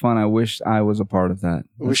so fun. I wish I was a part of that.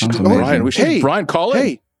 We That should sounds do- oh, amazing. Brian, we should Hey, Brian call in.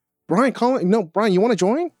 Hey, Brian, call it. No, Brian, you want to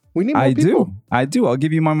join? We need more I people. do. I do. I'll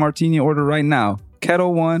give you my martini order right now.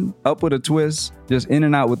 Kettle one, up with a twist, just in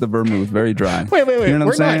and out with the vermouth, very dry. Wait. You know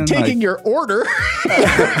We're what I'm not saying? taking Like- your order.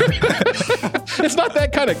 It's not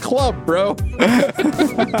that kind of club, bro.